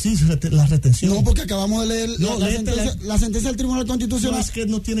creo que sí, la retención. No, porque acabamos de leer la sentencia del Tribunal Constitucional. No, es que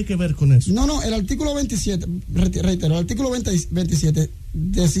no tiene que ver con eso. No, el artículo 27, reitero, el artículo 27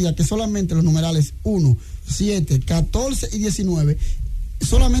 decía que solamente los numerales 1, 7, 14 y 19,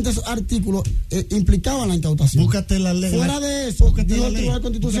 solamente esos artículos implicaban la incautación. Búscate la ley. Fuera de eso, dijo el Tribunal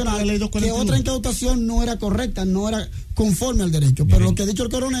Constitucional que otra incautación no era correcta, no era conforme al derecho. Pero lo que ha dicho el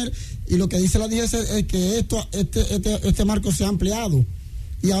coronel y lo que dice la DGC es que este marco se ha ampliado.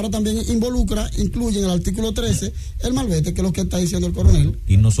 Y ahora también incluye en el artículo 13 el malvete, que es lo que está diciendo el coronel.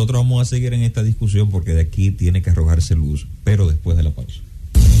 Y nosotros vamos a seguir en esta discusión porque de aquí tiene que arrojarse luz, pero después de la pausa.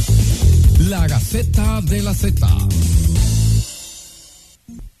 La Gaceta de la Z.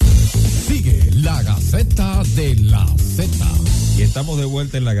 Sigue la Gaceta de la Z. Y estamos de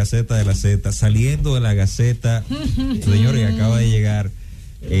vuelta en la Gaceta de la Z, saliendo de la Gaceta, señores, que acaba de llegar,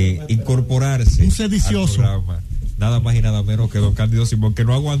 incorporarse un sedicioso al programa. Nada más y nada menos que don Cándido Simón, que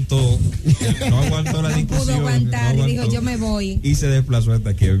no aguantó la discusión. Pudo aguantar y dijo, yo me voy. Y se desplazó hasta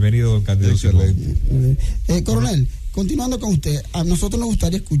aquí. Bienvenido, don Cándido Simón. Coronel, continuando con usted, a nosotros nos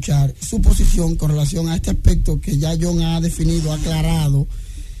gustaría escuchar su posición con relación a este aspecto que ya John ha definido, aclarado.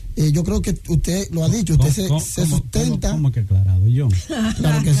 Yo creo que usted lo ha dicho, usted se sustenta. ¿Cómo que aclarado, John?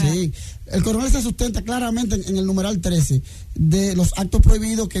 Claro que sí. El coronel se sustenta claramente en el numeral 13 de los actos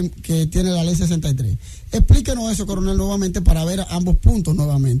prohibidos que tiene la ley 63. Explíquenos eso, coronel, nuevamente para ver ambos puntos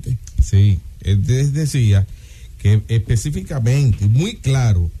nuevamente. Sí, él decía que específicamente, muy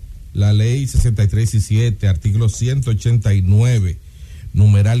claro, la ley 63-17, artículo 189,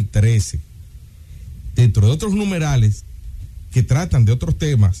 numeral 13, dentro de otros numerales que tratan de otros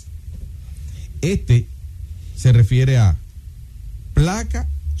temas, se refiere a placa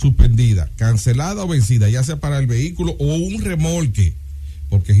suspendida, cancelada o vencida, ya sea para el vehículo o un remolque,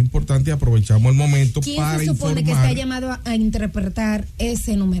 porque es importante, aprovechamos el momento para informar. ¿Quién se supone que está llamado a interpretar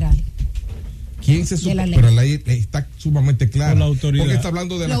ese numeral? ¿Quién se supone? Pero la ley está sumamente clara. La autoridad. Porque está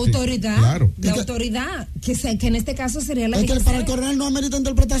hablando de la autoridad. Claro. La autoridad, que en este caso sería la es que para el coronel no amerita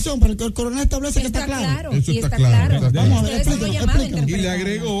interpretación, para el coronel establece que está claro. Eso está claro. Vamos a ver, explícanos. Y le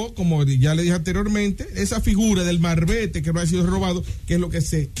agregó, como ya le dije anteriormente, esa figura del marbete que no ha sido robado, que es lo que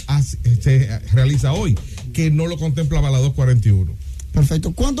se realiza hoy, que no lo contemplaba la 241.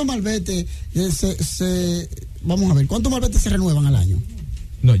 Perfecto. ¿Cuántos malbetes vamos a ver, cuántos malbetes se renuevan al año?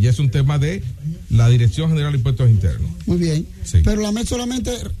 No, ya es un tema de la Dirección General de Impuestos Internos. Muy bien. Sí. Pero la MED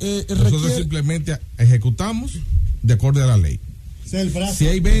solamente nosotros simplemente ejecutamos de acuerdo a la ley. Si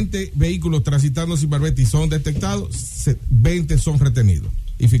hay 20 vehículos transitando sin marbete y son detectados, 20 son retenidos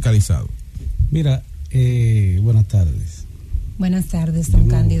y fiscalizados. Mira, buenas tardes. Buenas tardes, don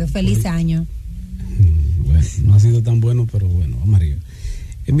Cándido. Feliz año. Bueno, no ha sido tan bueno, pero bueno, vamos arriba.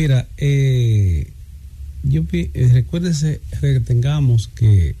 Mira, recuérdese que tengamos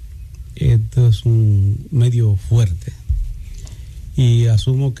que esto es un medio fuerte y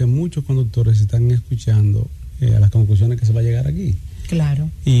asumo que muchos conductores están escuchando a las conclusiones que se va a llegar aquí. Claro.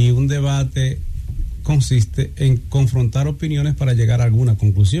 Y un debate consiste en confrontar opiniones para llegar a alguna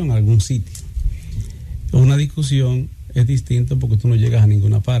conclusión, a algún sitio. Una discusión es distinto porque tú no llegas a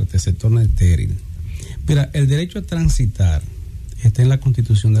ninguna parte, se torna estéril. Mira, el derecho a transitar está en la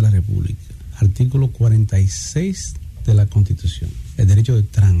Constitución de la República, artículo 46 de la Constitución, el derecho de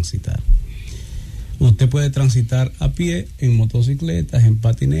transitar. Usted puede transitar a pie, en motocicletas, en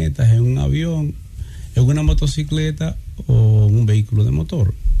patinetas, en un avión, en una motocicleta o en un vehículo de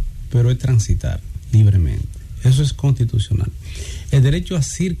motor, pero es transitar libremente. Eso es constitucional. El derecho a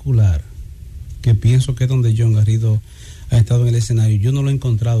circular, que pienso que es donde John Garrido ha estado en el escenario, yo no lo he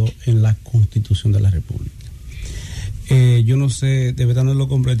encontrado en la Constitución de la República. Yo no sé, de verdad no lo he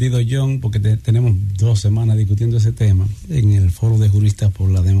comprendido, John, porque tenemos 2 semanas discutiendo ese tema en el Foro de Juristas por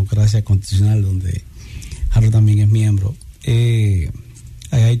la Democracia Constitucional, donde Harold también es miembro.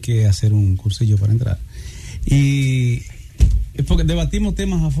 Hay que hacer un cursillo para entrar. Y porque debatimos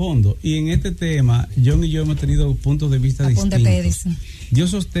temas a fondo, y en este tema John y yo hemos tenido puntos de vista distintos. Yo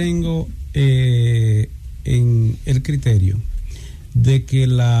sostengo en el criterio de que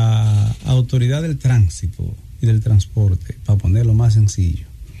la autoridad del tránsito y del transporte, para ponerlo más sencillo,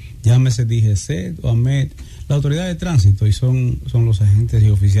 llámese DGC o AMET, la autoridad de tránsito, y son los agentes y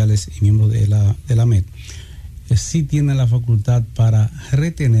oficiales y miembros de la AMET, sí tiene la facultad para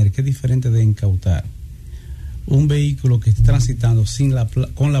retener, que es diferente de incautar, un vehículo que esté transitando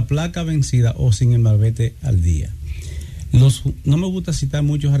con la placa vencida o sin el marbete al día. No me gusta citar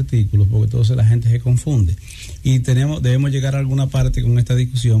muchos artículos porque entonces la gente se confunde, y debemos llegar a alguna parte con esta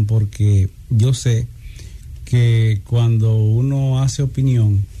discusión, porque yo sé que cuando uno hace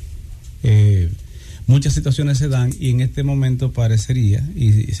opinión, muchas situaciones se dan, y en este momento parecería,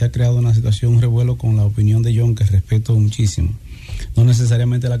 y se ha creado una situación, un revuelo con la opinión de John, que respeto muchísimo. No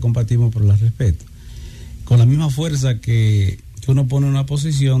necesariamente la compartimos, pero la respeto. Con la misma fuerza que uno pone una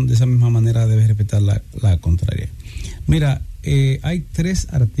posición, de esa misma manera debe respetar la contraria. Mira, hay 3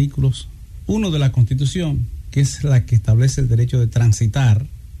 artículos, uno de la Constitución, que es la que establece el derecho de transitar,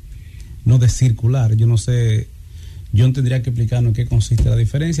 no de circular. Yo no sé, John tendría que explicarnos en qué consiste la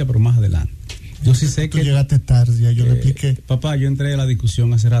diferencia, pero más adelante. Yo sí sé Tú que... llegaste tarde, ya yo le expliqué. Papá, yo entré a la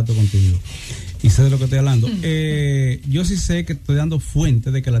discusión hace rato contigo y sé de lo que estoy hablando. Yo sí sé que estoy dando fuente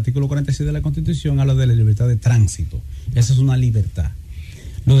de que el artículo 46 de la Constitución habla de la libertad de tránsito. Esa es una libertad.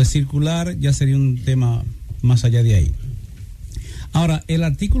 Lo de circular ya sería un tema más allá de ahí. Ahora, el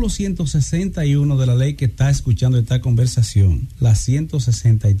artículo 161 de la ley que está escuchando esta conversación, la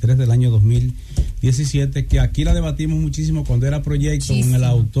 163 del año 2017, que aquí la debatimos muchísimo cuando era proyecto, con el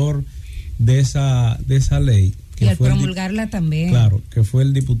autor de esa ley. Que y al promulgarla también. Claro, que fue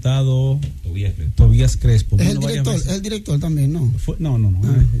el diputado Tobías Crespo. Es el director también, ¿no? No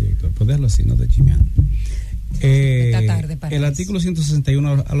es el director, pues déjalo así, no te chimeando. El artículo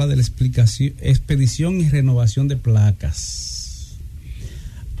 161 habla de la expedición y renovación de placas.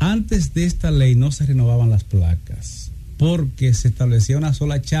 Antes de esta ley no se renovaban las placas porque se establecía una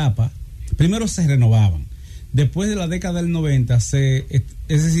sola chapa. Primero se renovaban. Después de la década del 90, es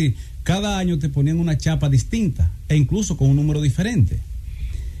decir, cada año te ponían una chapa distinta e incluso con un número diferente.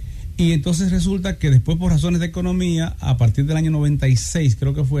 Y entonces resulta que después, por razones de economía, a partir del año 96,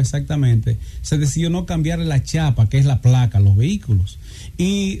 creo que fue exactamente, se decidió no cambiarle la chapa, que es la placa, a los vehículos,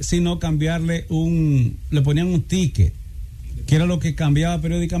 y sino cambiarle le ponían un ticket, que era lo que cambiaba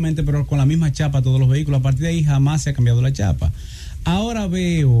periódicamente, pero con la misma chapa a todos los vehículos. A partir de ahí jamás se ha cambiado la chapa. Ahora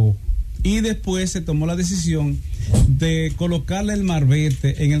veo, y después se tomó la decisión de colocarle el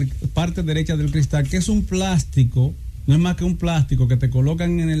marbete en la parte derecha del cristal, que es un plástico, no es más que un plástico que te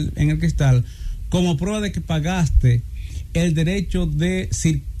colocan en el cristal como prueba de que pagaste el derecho de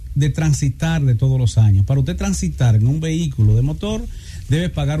transitar de todos los años. Para usted transitar en un vehículo de motor, debe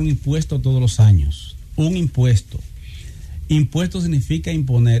pagar un impuesto todos los años. Un impuesto. Impuesto significa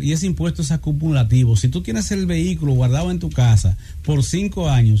imponer, y ese impuesto es acumulativo. Si tú tienes el vehículo guardado en tu casa por 5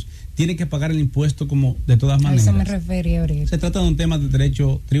 años, tienes que pagar el impuesto como de todas maneras. A eso me refería ahorita. Se trata de un tema de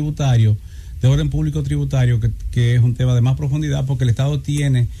derecho tributario, de orden público tributario, que es un tema de más profundidad, porque el Estado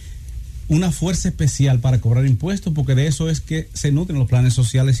tiene una fuerza especial para cobrar impuestos, porque de eso es que se nutren los planes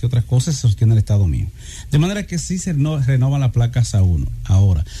sociales y otras cosas, se sostiene el Estado mío. De manera que sí se renovan las placas a uno.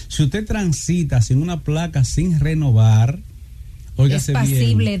 Ahora, si usted transita sin una placa sin renovar, óigase bien, ¿es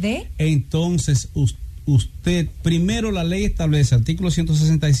pasible de? Entonces, usted, primero la ley establece, artículo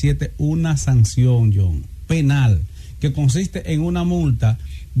 167, una sanción, John, penal, que consiste en una multa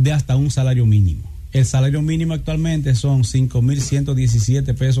de hasta un salario mínimo. El salario mínimo actualmente son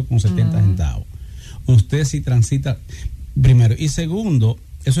 5.117 pesos con 70 centavos. Usted si transita, primero. Y segundo,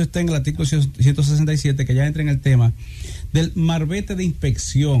 eso está en el artículo 167, que ya entra en el tema del marbete de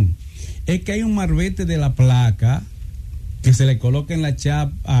inspección. Es que hay un marbete de la placa que se le coloca en la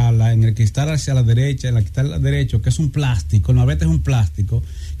chapa, en el cristal hacia la derecha, en el cristal derecho, que es un plástico. El marbete es un plástico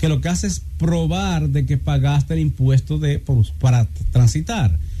que lo que hace es probar de que pagaste el impuesto para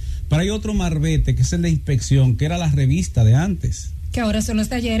transitar. Pero hay otro marbete que es el de inspección, que era la revista de antes. Que ahora son los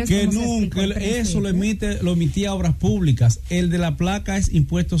talleres. Que nunca, eso lo emitía Obras Públicas. El de la placa es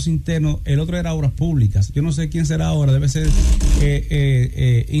impuestos internos, el otro era Obras Públicas. Yo no sé quién será ahora, debe ser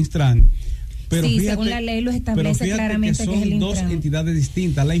Instran. Pero sí, fíjate, según la ley lo establece claramente que son es el dos Intran. entidades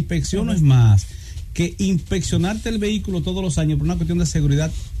distintas. La inspección no es más que inspeccionarte el vehículo todos los años por una cuestión de seguridad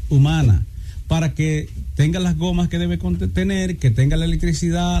humana, para que tenga las gomas que debe tener, que tenga la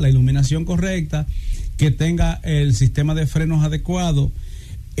electricidad, la iluminación correcta, que tenga el sistema de frenos adecuado.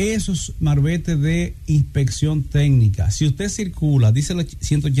 Esos marbetes de inspección técnica. Si usted circula, dice el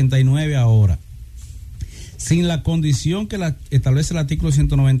 189 ahora, sin la condición que establece el artículo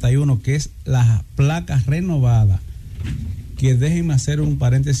 191, que es la placa renovada, que déjenme hacer un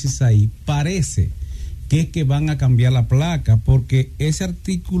paréntesis ahí, parece que es que van a cambiar la placa, porque ese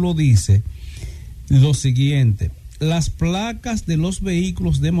artículo dice lo siguiente: las placas de los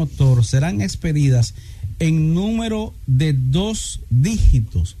vehículos de motor serán expedidas en número de 2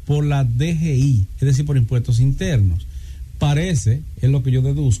 dígitos por la DGI, es decir, por impuestos internos. Parece, es lo que yo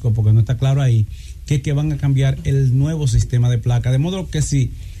deduzco, porque no está claro ahí, que van a cambiar el nuevo sistema de placa. De modo que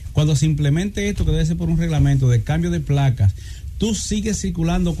si cuando se implemente esto, que debe ser por un reglamento de cambio de placas, tú sigues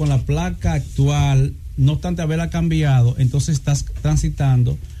circulando con la placa actual, no obstante haberla cambiado, entonces estás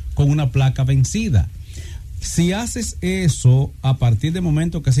transitando con una placa vencida. Si haces eso, a partir del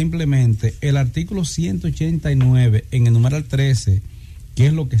momento que se implemente el artículo 189 en el numeral 13, que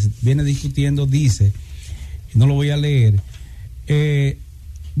es lo que se viene discutiendo, dice, no lo voy a leer,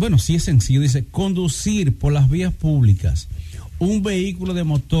 bueno, sí es sencillo, dice: conducir por las vías públicas un vehículo de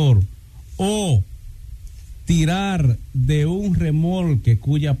motor o tirar de un remolque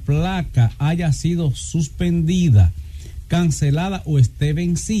cuya placa haya sido suspendida, cancelada o esté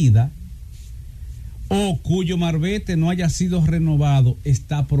vencida, o cuyo marbete no haya sido renovado,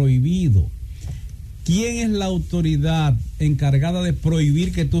 está prohibido. ¿Quién es la autoridad encargada de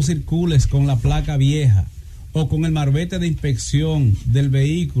prohibir que tú circules con la placa vieja o con el marbete de inspección del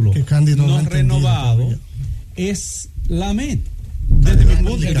vehículo no renovado? Es la MET. Desde mi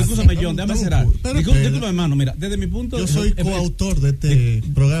punto, discúlpame, John, déjame cerrar. Discúlpame, hermano, mira, desde mi punto. Yo soy coautor de este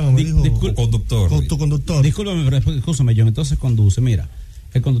programa, me dijo. Conductor. Tu conductor. Discúlpame, pero escúchame, John, entonces conduce. Mira,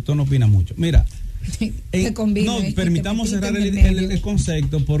 el conductor no opina mucho. Mira, permitamos cerrar el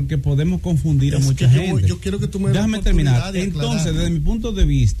concepto, porque podemos confundir a mucha gente. Yo quiero que tú me déjame terminar. Entonces, desde mi punto de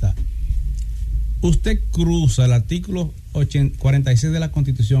vista, usted cruza el artículo 46 de la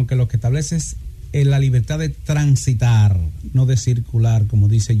Constitución, que lo que establece es la libertad de transitar, no de circular, como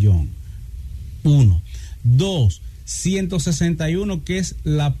dice John. 1. 2. 161, que es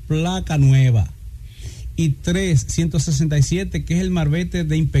la placa nueva. Y 3. 167, que es el marbete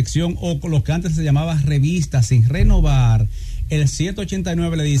de inspección, o lo que antes se llamaba revista, sin renovar. El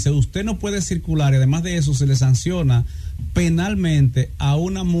 189 le dice: usted no puede circular, y además de eso se le sanciona penalmente a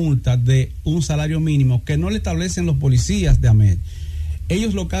una multa de un salario mínimo que no le establecen los policías de AMED.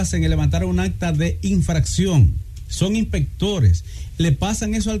 Ellos lo que hacen es levantar un acta de infracción, son inspectores, le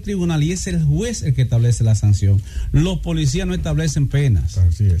pasan eso al tribunal y es el juez el que establece la sanción. Los policías no establecen penas.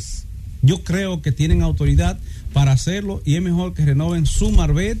 Así es. Yo creo que tienen autoridad para hacerlo, y es mejor que renoven su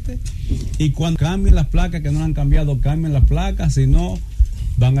marbete, y cuando cambien las placas, que no han cambiado, cambien las placas, si no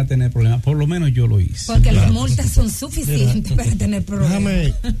van a tener problemas. Por lo menos yo lo hice. Porque las multas son suficientes para tener problemas.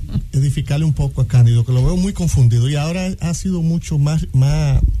 Déjame edificarle un poco a Cándido, que lo veo muy confundido, y ahora ha sido mucho más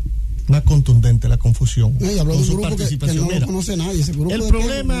contundente la confusión. No, y habló con de un su grupo participación. que no lo conoce nadie. Ese grupo el de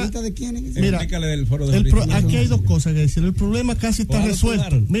problema, ¿de quién es? mira, aquí hay dos cosas que decir. El problema casi está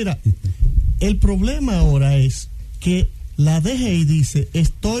resuelto. Mira, el problema ahora es que la DGI dice: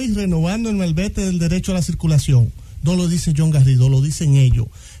 estoy renovando el malvete del derecho a la circulación. No lo dice John Garrido, lo dicen ellos,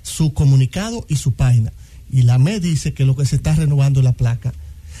 su comunicado y su página. Y la MED dice que lo que se está renovando es la placa.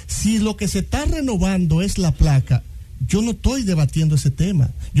 Si lo que se está renovando es la placa, yo no estoy debatiendo ese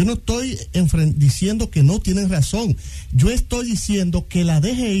tema. Yo no estoy diciendo que no tienen razón. Yo estoy diciendo que la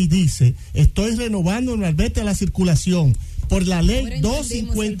DGI dice: estoy renovando el malvete a la circulación por la ley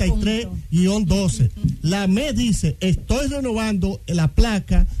 253-12. La MED dice: estoy renovando la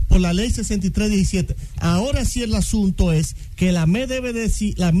placa por la ley 63-17. Ahora sí, el asunto es que la MED debe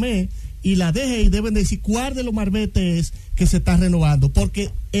decir, la MED y la DGI deben decir cuál de los marbetes es que se está renovando, porque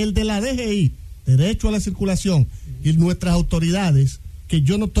el de la DGI, derecho a la circulación, y nuestras autoridades, que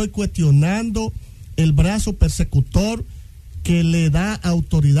yo no estoy cuestionando el brazo persecutor que le da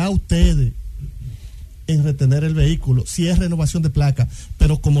autoridad a ustedes en retener el vehículo, si es renovación de placa,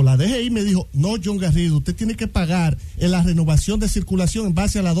 pero como la DGI me dijo, no, John Garrido, usted tiene que pagar en la renovación de circulación en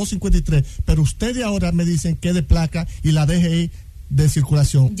base a la 253, pero ustedes ahora me dicen que de placa y la DGI de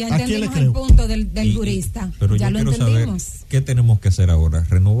circulación. Ya ¿A quién le entendimos creo? el punto del jurista. Pero ya yo lo quiero entendimos. saber qué tenemos que hacer ahora.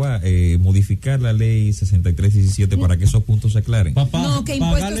 Renovar, modificar la ley 6317 para que esos puntos se aclaren. Papá, No, que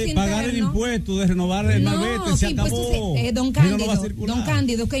impuestos pagar el internos. impuesto de renovar el malvete, se acabó. Don Ya no va a circular. Don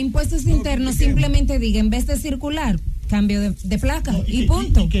Cándido, que impuestos internos simplemente diga, en vez de circular, cambio de placa, No, y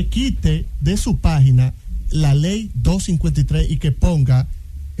punto. Y que quite de su página la ley 253 y que ponga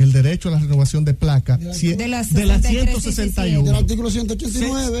el derecho a la renovación de placa de la 161 del artículo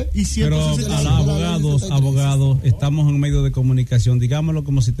 189 y Pero 161. abogados, estamos en medio de comunicación, digámoslo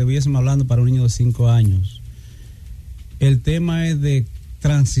como si estuviésemos hablando para un niño de 5 años. El tema es de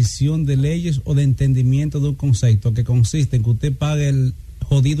transición de leyes o de entendimiento de un concepto que consiste en que usted pague el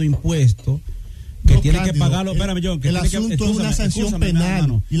jodido impuesto que tiene Cándido, que pagarlo. Espérame, John, que el tiene que, asunto es una sanción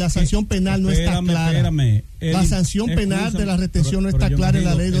penal y la sanción penal no está clara. La sanción penal de la retención no está clara en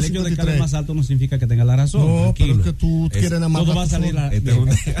la ley 253. El hecho de que hable más alto no significa que tenga la razón. No, tranquilo. pero es que tú quieres nada más. Todo va a salir.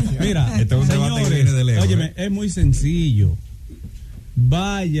 Mira, este es un debate que viene de lejos. óyeme, es muy sencillo.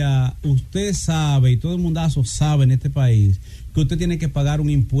 Vaya, usted sabe y todo el mundazo sabe en este país que usted tiene que pagar un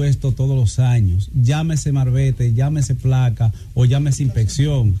impuesto todos los años, llámese marbete, llámese placa o llámese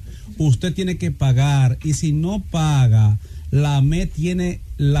inspección. Usted tiene que pagar, y si no paga, la AME tiene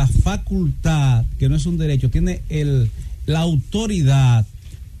la facultad, que no es un derecho, tiene la autoridad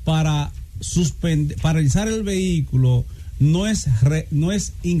para paralizar el vehículo. No es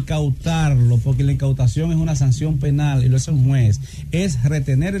incautarlo, porque la incautación es una sanción penal y lo hace un juez. Es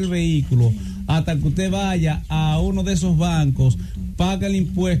retener el vehículo hasta que usted vaya a uno de esos bancos, paga el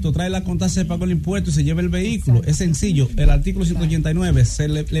impuesto, trae la constancia, paga el impuesto y se lleva el vehículo. Es sencillo. El artículo 189 se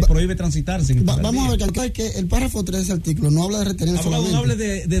le prohíbe transitar sin vamos a ver que el párrafo 3 de ese artículo no habla de retener solamente. No hable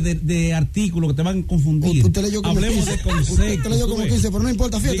de artículos que te van a confundir. Usted leyó como Hablemos de conceptos. Usted leyó como 15, pero no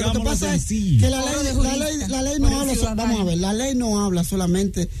importa. Fíjate, lo que pasa es que la ley no habla. Vamos a ver, la ley no habla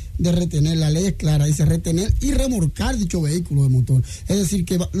solamente de retener. La ley es clara, dice retener y remolcar dicho vehículo de motor. Es decir,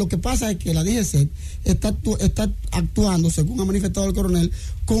 que lo que pasa es que la DGC está actuando, según ha manifestado el coronel,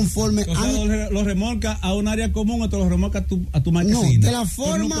 conforme lo remolca a un área común o te lo remolca a tu marquesina. No, de la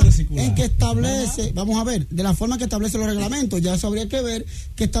forma en que establece, vamos a ver, de la forma que establece los reglamentos. Ya eso habría que ver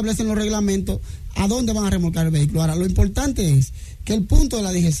qué establecen los reglamentos, a dónde van a remolcar el vehículo. Ahora, lo importante es que el punto de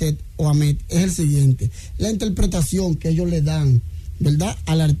la DGC o AMET es el siguiente: la interpretación que ellos le dan, ¿verdad?,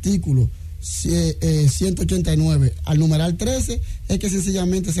 al artículo 189, al numeral 13, es que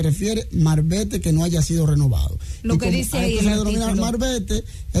sencillamente se refiere marbete que no haya sido renovado. Lo que dice ahí se denomina marbete,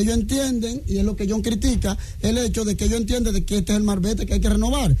 ellos entienden, y es lo que John critica, el hecho de que ellos entienden de que este es el marbete que hay que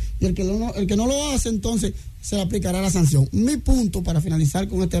renovar, y el que no lo hace, entonces se le aplicará la sanción. Mi punto para finalizar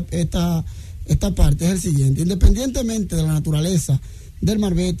con esta parte es el siguiente: independientemente de la naturaleza del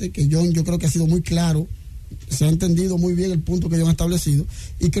marbete, que yo creo que ha sido muy claro, se ha entendido muy bien el punto que ellos han establecido,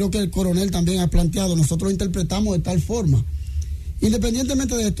 y creo que el coronel también ha planteado, nosotros lo interpretamos de tal forma.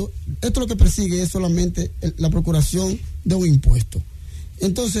 Independientemente de esto lo que persigue es solamente la procuración de un impuesto.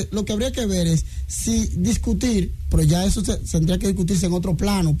 Entonces, lo que habría que ver es si discutir, pero ya eso tendría que discutirse en otro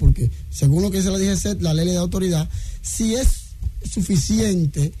plano, porque según lo que dice la DGC, la ley de autoridad, si es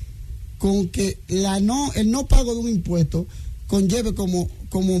suficiente con que el no pago de un impuesto conlleve como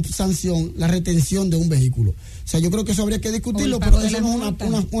sanción la retención de un vehículo. O sea, yo creo que eso habría que discutirlo, pero eso no es un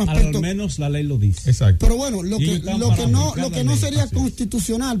aspecto. Al menos la ley lo dice. Exacto. Pero bueno, lo que no sería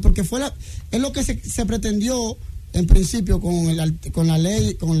constitucional, porque es lo que se pretendió en principio con la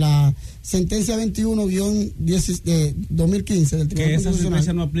ley, con la sentencia 21-10 de 2015 del Tribunal que esa Constitucional.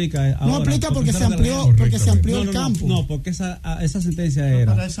 sentencia no aplica ahora, no aplica porque se amplió el campo. No, porque esa sentencia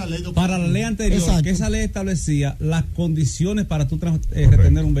era para la ley anterior. Exacto. Que esa ley establecía las condiciones para tú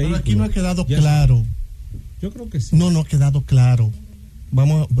retener un vehículo. Pero aquí no ha quedado claro. Yo creo que sí. No ha quedado claro.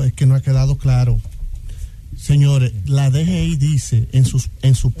 Es que no ha quedado claro. Señores, la DGI dice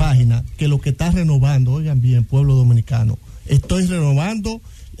en su página que lo que está renovando, oigan bien, pueblo dominicano, estoy renovando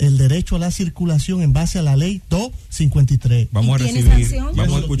el derecho a la circulación en base a la ley 253. Vamos a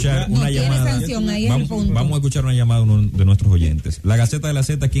escuchar una llamada. Vamos a escuchar una llamada de uno de nuestros oyentes. La Gaceta de la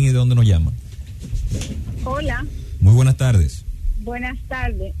Z, ¿quién y de dónde nos llama? Hola. Muy buenas tardes. Buenas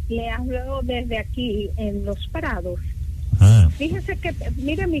tardes. Le hablo desde aquí, en Los Prados. Ah. fíjese que,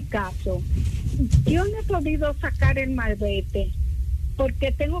 mire mi caso, yo no he podido sacar el malvete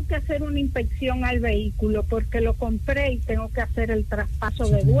porque tengo que hacer una inspección al vehículo, porque lo compré y tengo que hacer el traspaso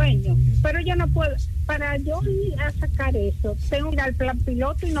de dueño, pero yo no puedo, para yo ir a sacar eso, tengo que ir al plan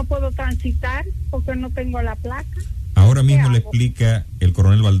piloto y no puedo transitar porque no tengo la placa. Ahora mismo le explica el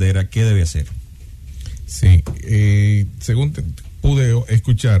coronel Valdera qué debe hacer. Sí, según pude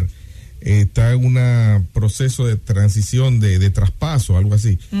escuchar, está en un proceso de transición de traspaso, algo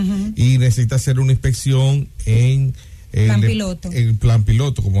así, y necesita hacer una inspección en el plan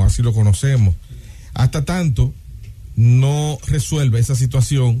piloto, como así lo conocemos. Hasta tanto no resuelve esa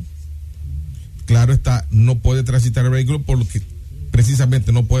situación, claro está, no puede transitar el vehículo porque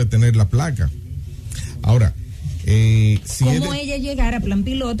precisamente no puede tener la placa. Ahora, si ¿cómo ella llegar a plan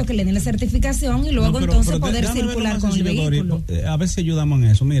piloto, que le den la certificación y luego entonces poder circular con el vehículo? A ver si ayudamos en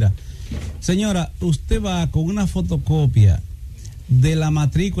eso. Mira, señora, usted va con una fotocopia de la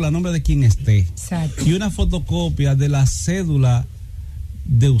matrícula a nombre de quien esté. Exacto. Y una fotocopia de la cédula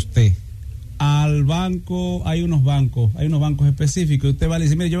de usted. Al banco, hay unos bancos específicos, y usted va a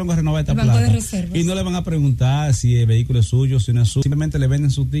decir, mire, yo vengo a renovar esta placa. Y no le van a preguntar si el vehículo es suyo, si no es suyo, simplemente le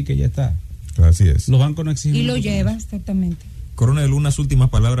venden su ticket y ya está. Así es. Los bancos no exigen. Y lo lleva, exactamente. Coronel, unas últimas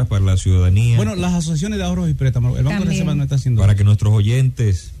palabras para la ciudadanía. Bueno, las asociaciones de ahorros y préstamos, el Banco de Reserva no está haciendo. Para que nuestros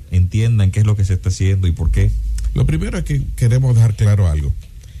oyentes entiendan qué es lo que se está haciendo y por qué. Lo primero es que queremos dejar claro algo.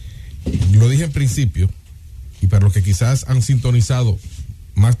 Lo dije en principio, y para los que quizás han sintonizado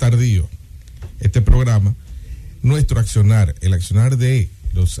más tardío este programa, nuestro accionar, el accionar de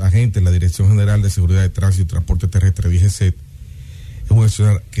los agentes de la Dirección General de Seguridad de Tránsito y Transporte Terrestre, DGCET, es un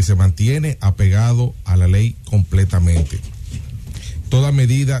accionar que se mantiene apegado a la ley completamente. Toda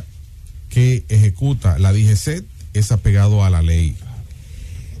medida que ejecuta la DGCET es apegado a la ley.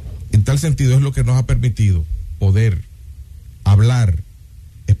 En tal sentido es lo que nos ha permitido poder hablar,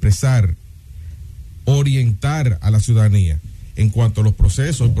 expresar, orientar a la ciudadanía en cuanto a los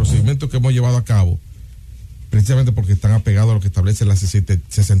procesos y procedimientos que hemos llevado a cabo, precisamente porque están apegados a lo que establece la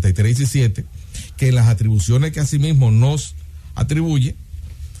 6317, que en las atribuciones que asimismo nos atribuye,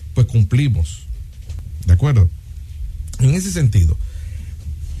 pues cumplimos. ¿De acuerdo? En ese sentido,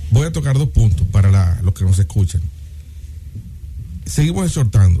 voy a tocar dos puntos para los que nos escuchan. Seguimos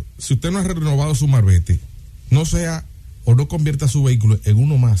exhortando, si usted no ha renovado su marbete, no sea o no convierta su vehículo en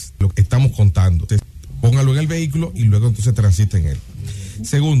uno más, lo que estamos contando. Póngalo en el vehículo y luego entonces transite en él.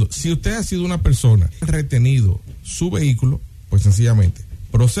 Segundo, si usted ha sido una persona que ha retenido su vehículo, pues sencillamente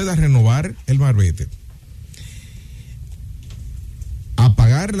proceda a renovar el marbete, a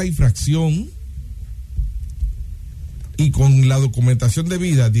pagar la infracción y con la documentación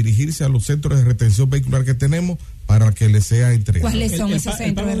debida dirigirse a los centros de retención vehicular que tenemos para que le sea entregado. ¿Cuáles son esos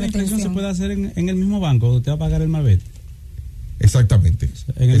centros de retención? ¿Se puede hacer en el mismo banco donde usted va a pagar el marbete? Exactamente.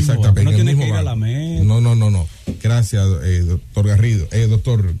 En el Exactamente. No en el tiene mismo que ir a la banco. mesa. No. Gracias, doctor Garrido.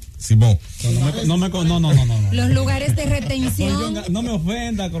 Doctor Simón. No. Los lugares de retención. No me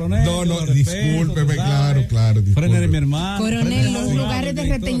ofenda, coronel. Discúlpeme, claro. Coronel, mi hermano. Coronel, los lugares de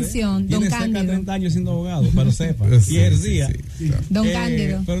retención, don Cándido. Tiene 30 años siendo abogado, pero sepa. Y ejercía. Sí. Don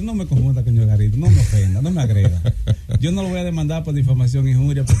Cándido. Pero no me confunda con Garrido, no me ofenda, no me agreda. Yo no lo voy a demandar por difamación e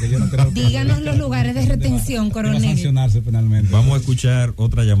injuria porque yo no creo que... Díganos los lugares de retención, coronel. Va a sancionarse penalmente. Vamos a escuchar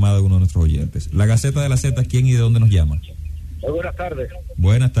otra llamada de uno de nuestros oyentes. La Gaceta de la Z, ¿quién y de dónde nos llama? Muy buenas tardes.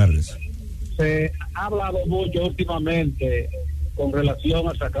 Buenas tardes. Se ha hablado mucho últimamente con relación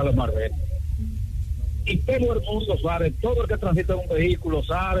a sacar los marbetes. Y todo el mundo sabe, todo el que transita en un vehículo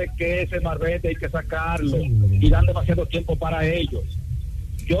sabe que ese marbete hay que sacarlo y dan demasiado tiempo para ellos.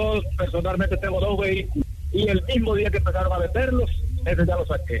 Yo personalmente tengo 2 vehículos y el mismo día que empezaron a venderlos, ese ya lo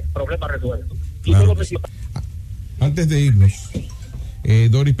saqué, problema resuelto. Claro. Antes de irnos,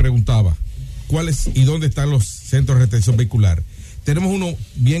 Doris preguntaba, ¿cuáles y dónde están los centros de retención vehicular? Tenemos uno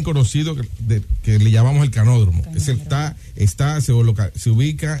bien conocido que le llamamos el Canódromo. Se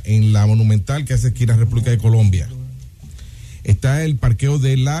ubica en la Monumental que hace esquina República de Colombia. Está el parqueo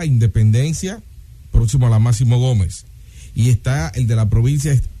de la Independencia, próximo a la Máximo Gómez. Y está el de la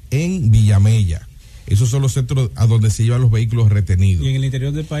provincia en Villamella. Esos son los centros a donde se llevan los vehículos retenidos. Y en el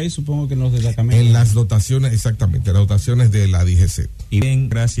interior del país, supongo que en los destacamentos. En las dotaciones, exactamente, las dotaciones de la DGC. Y bien,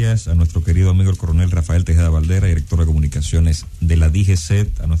 gracias a nuestro querido amigo el coronel Rafael Tejeda Valdera, director de comunicaciones de la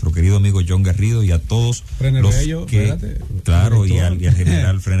DGC, a nuestro querido amigo John Garrido y a todos Frener los Bello, que, espérate, claro, y al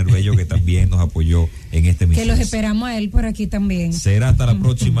general Frener Bello que también nos apoyó en este Que misión. los esperamos a él por aquí también. Será hasta la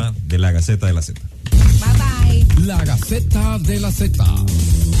próxima de la Gaceta de la Z. Bye bye. La Gaceta de la Z.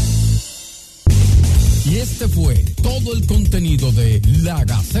 Y este fue todo el contenido de La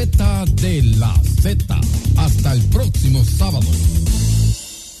Gaceta de la Z. Hasta el próximo sábado.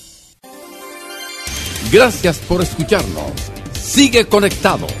 Gracias por escucharnos. Sigue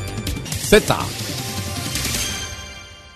conectado. Z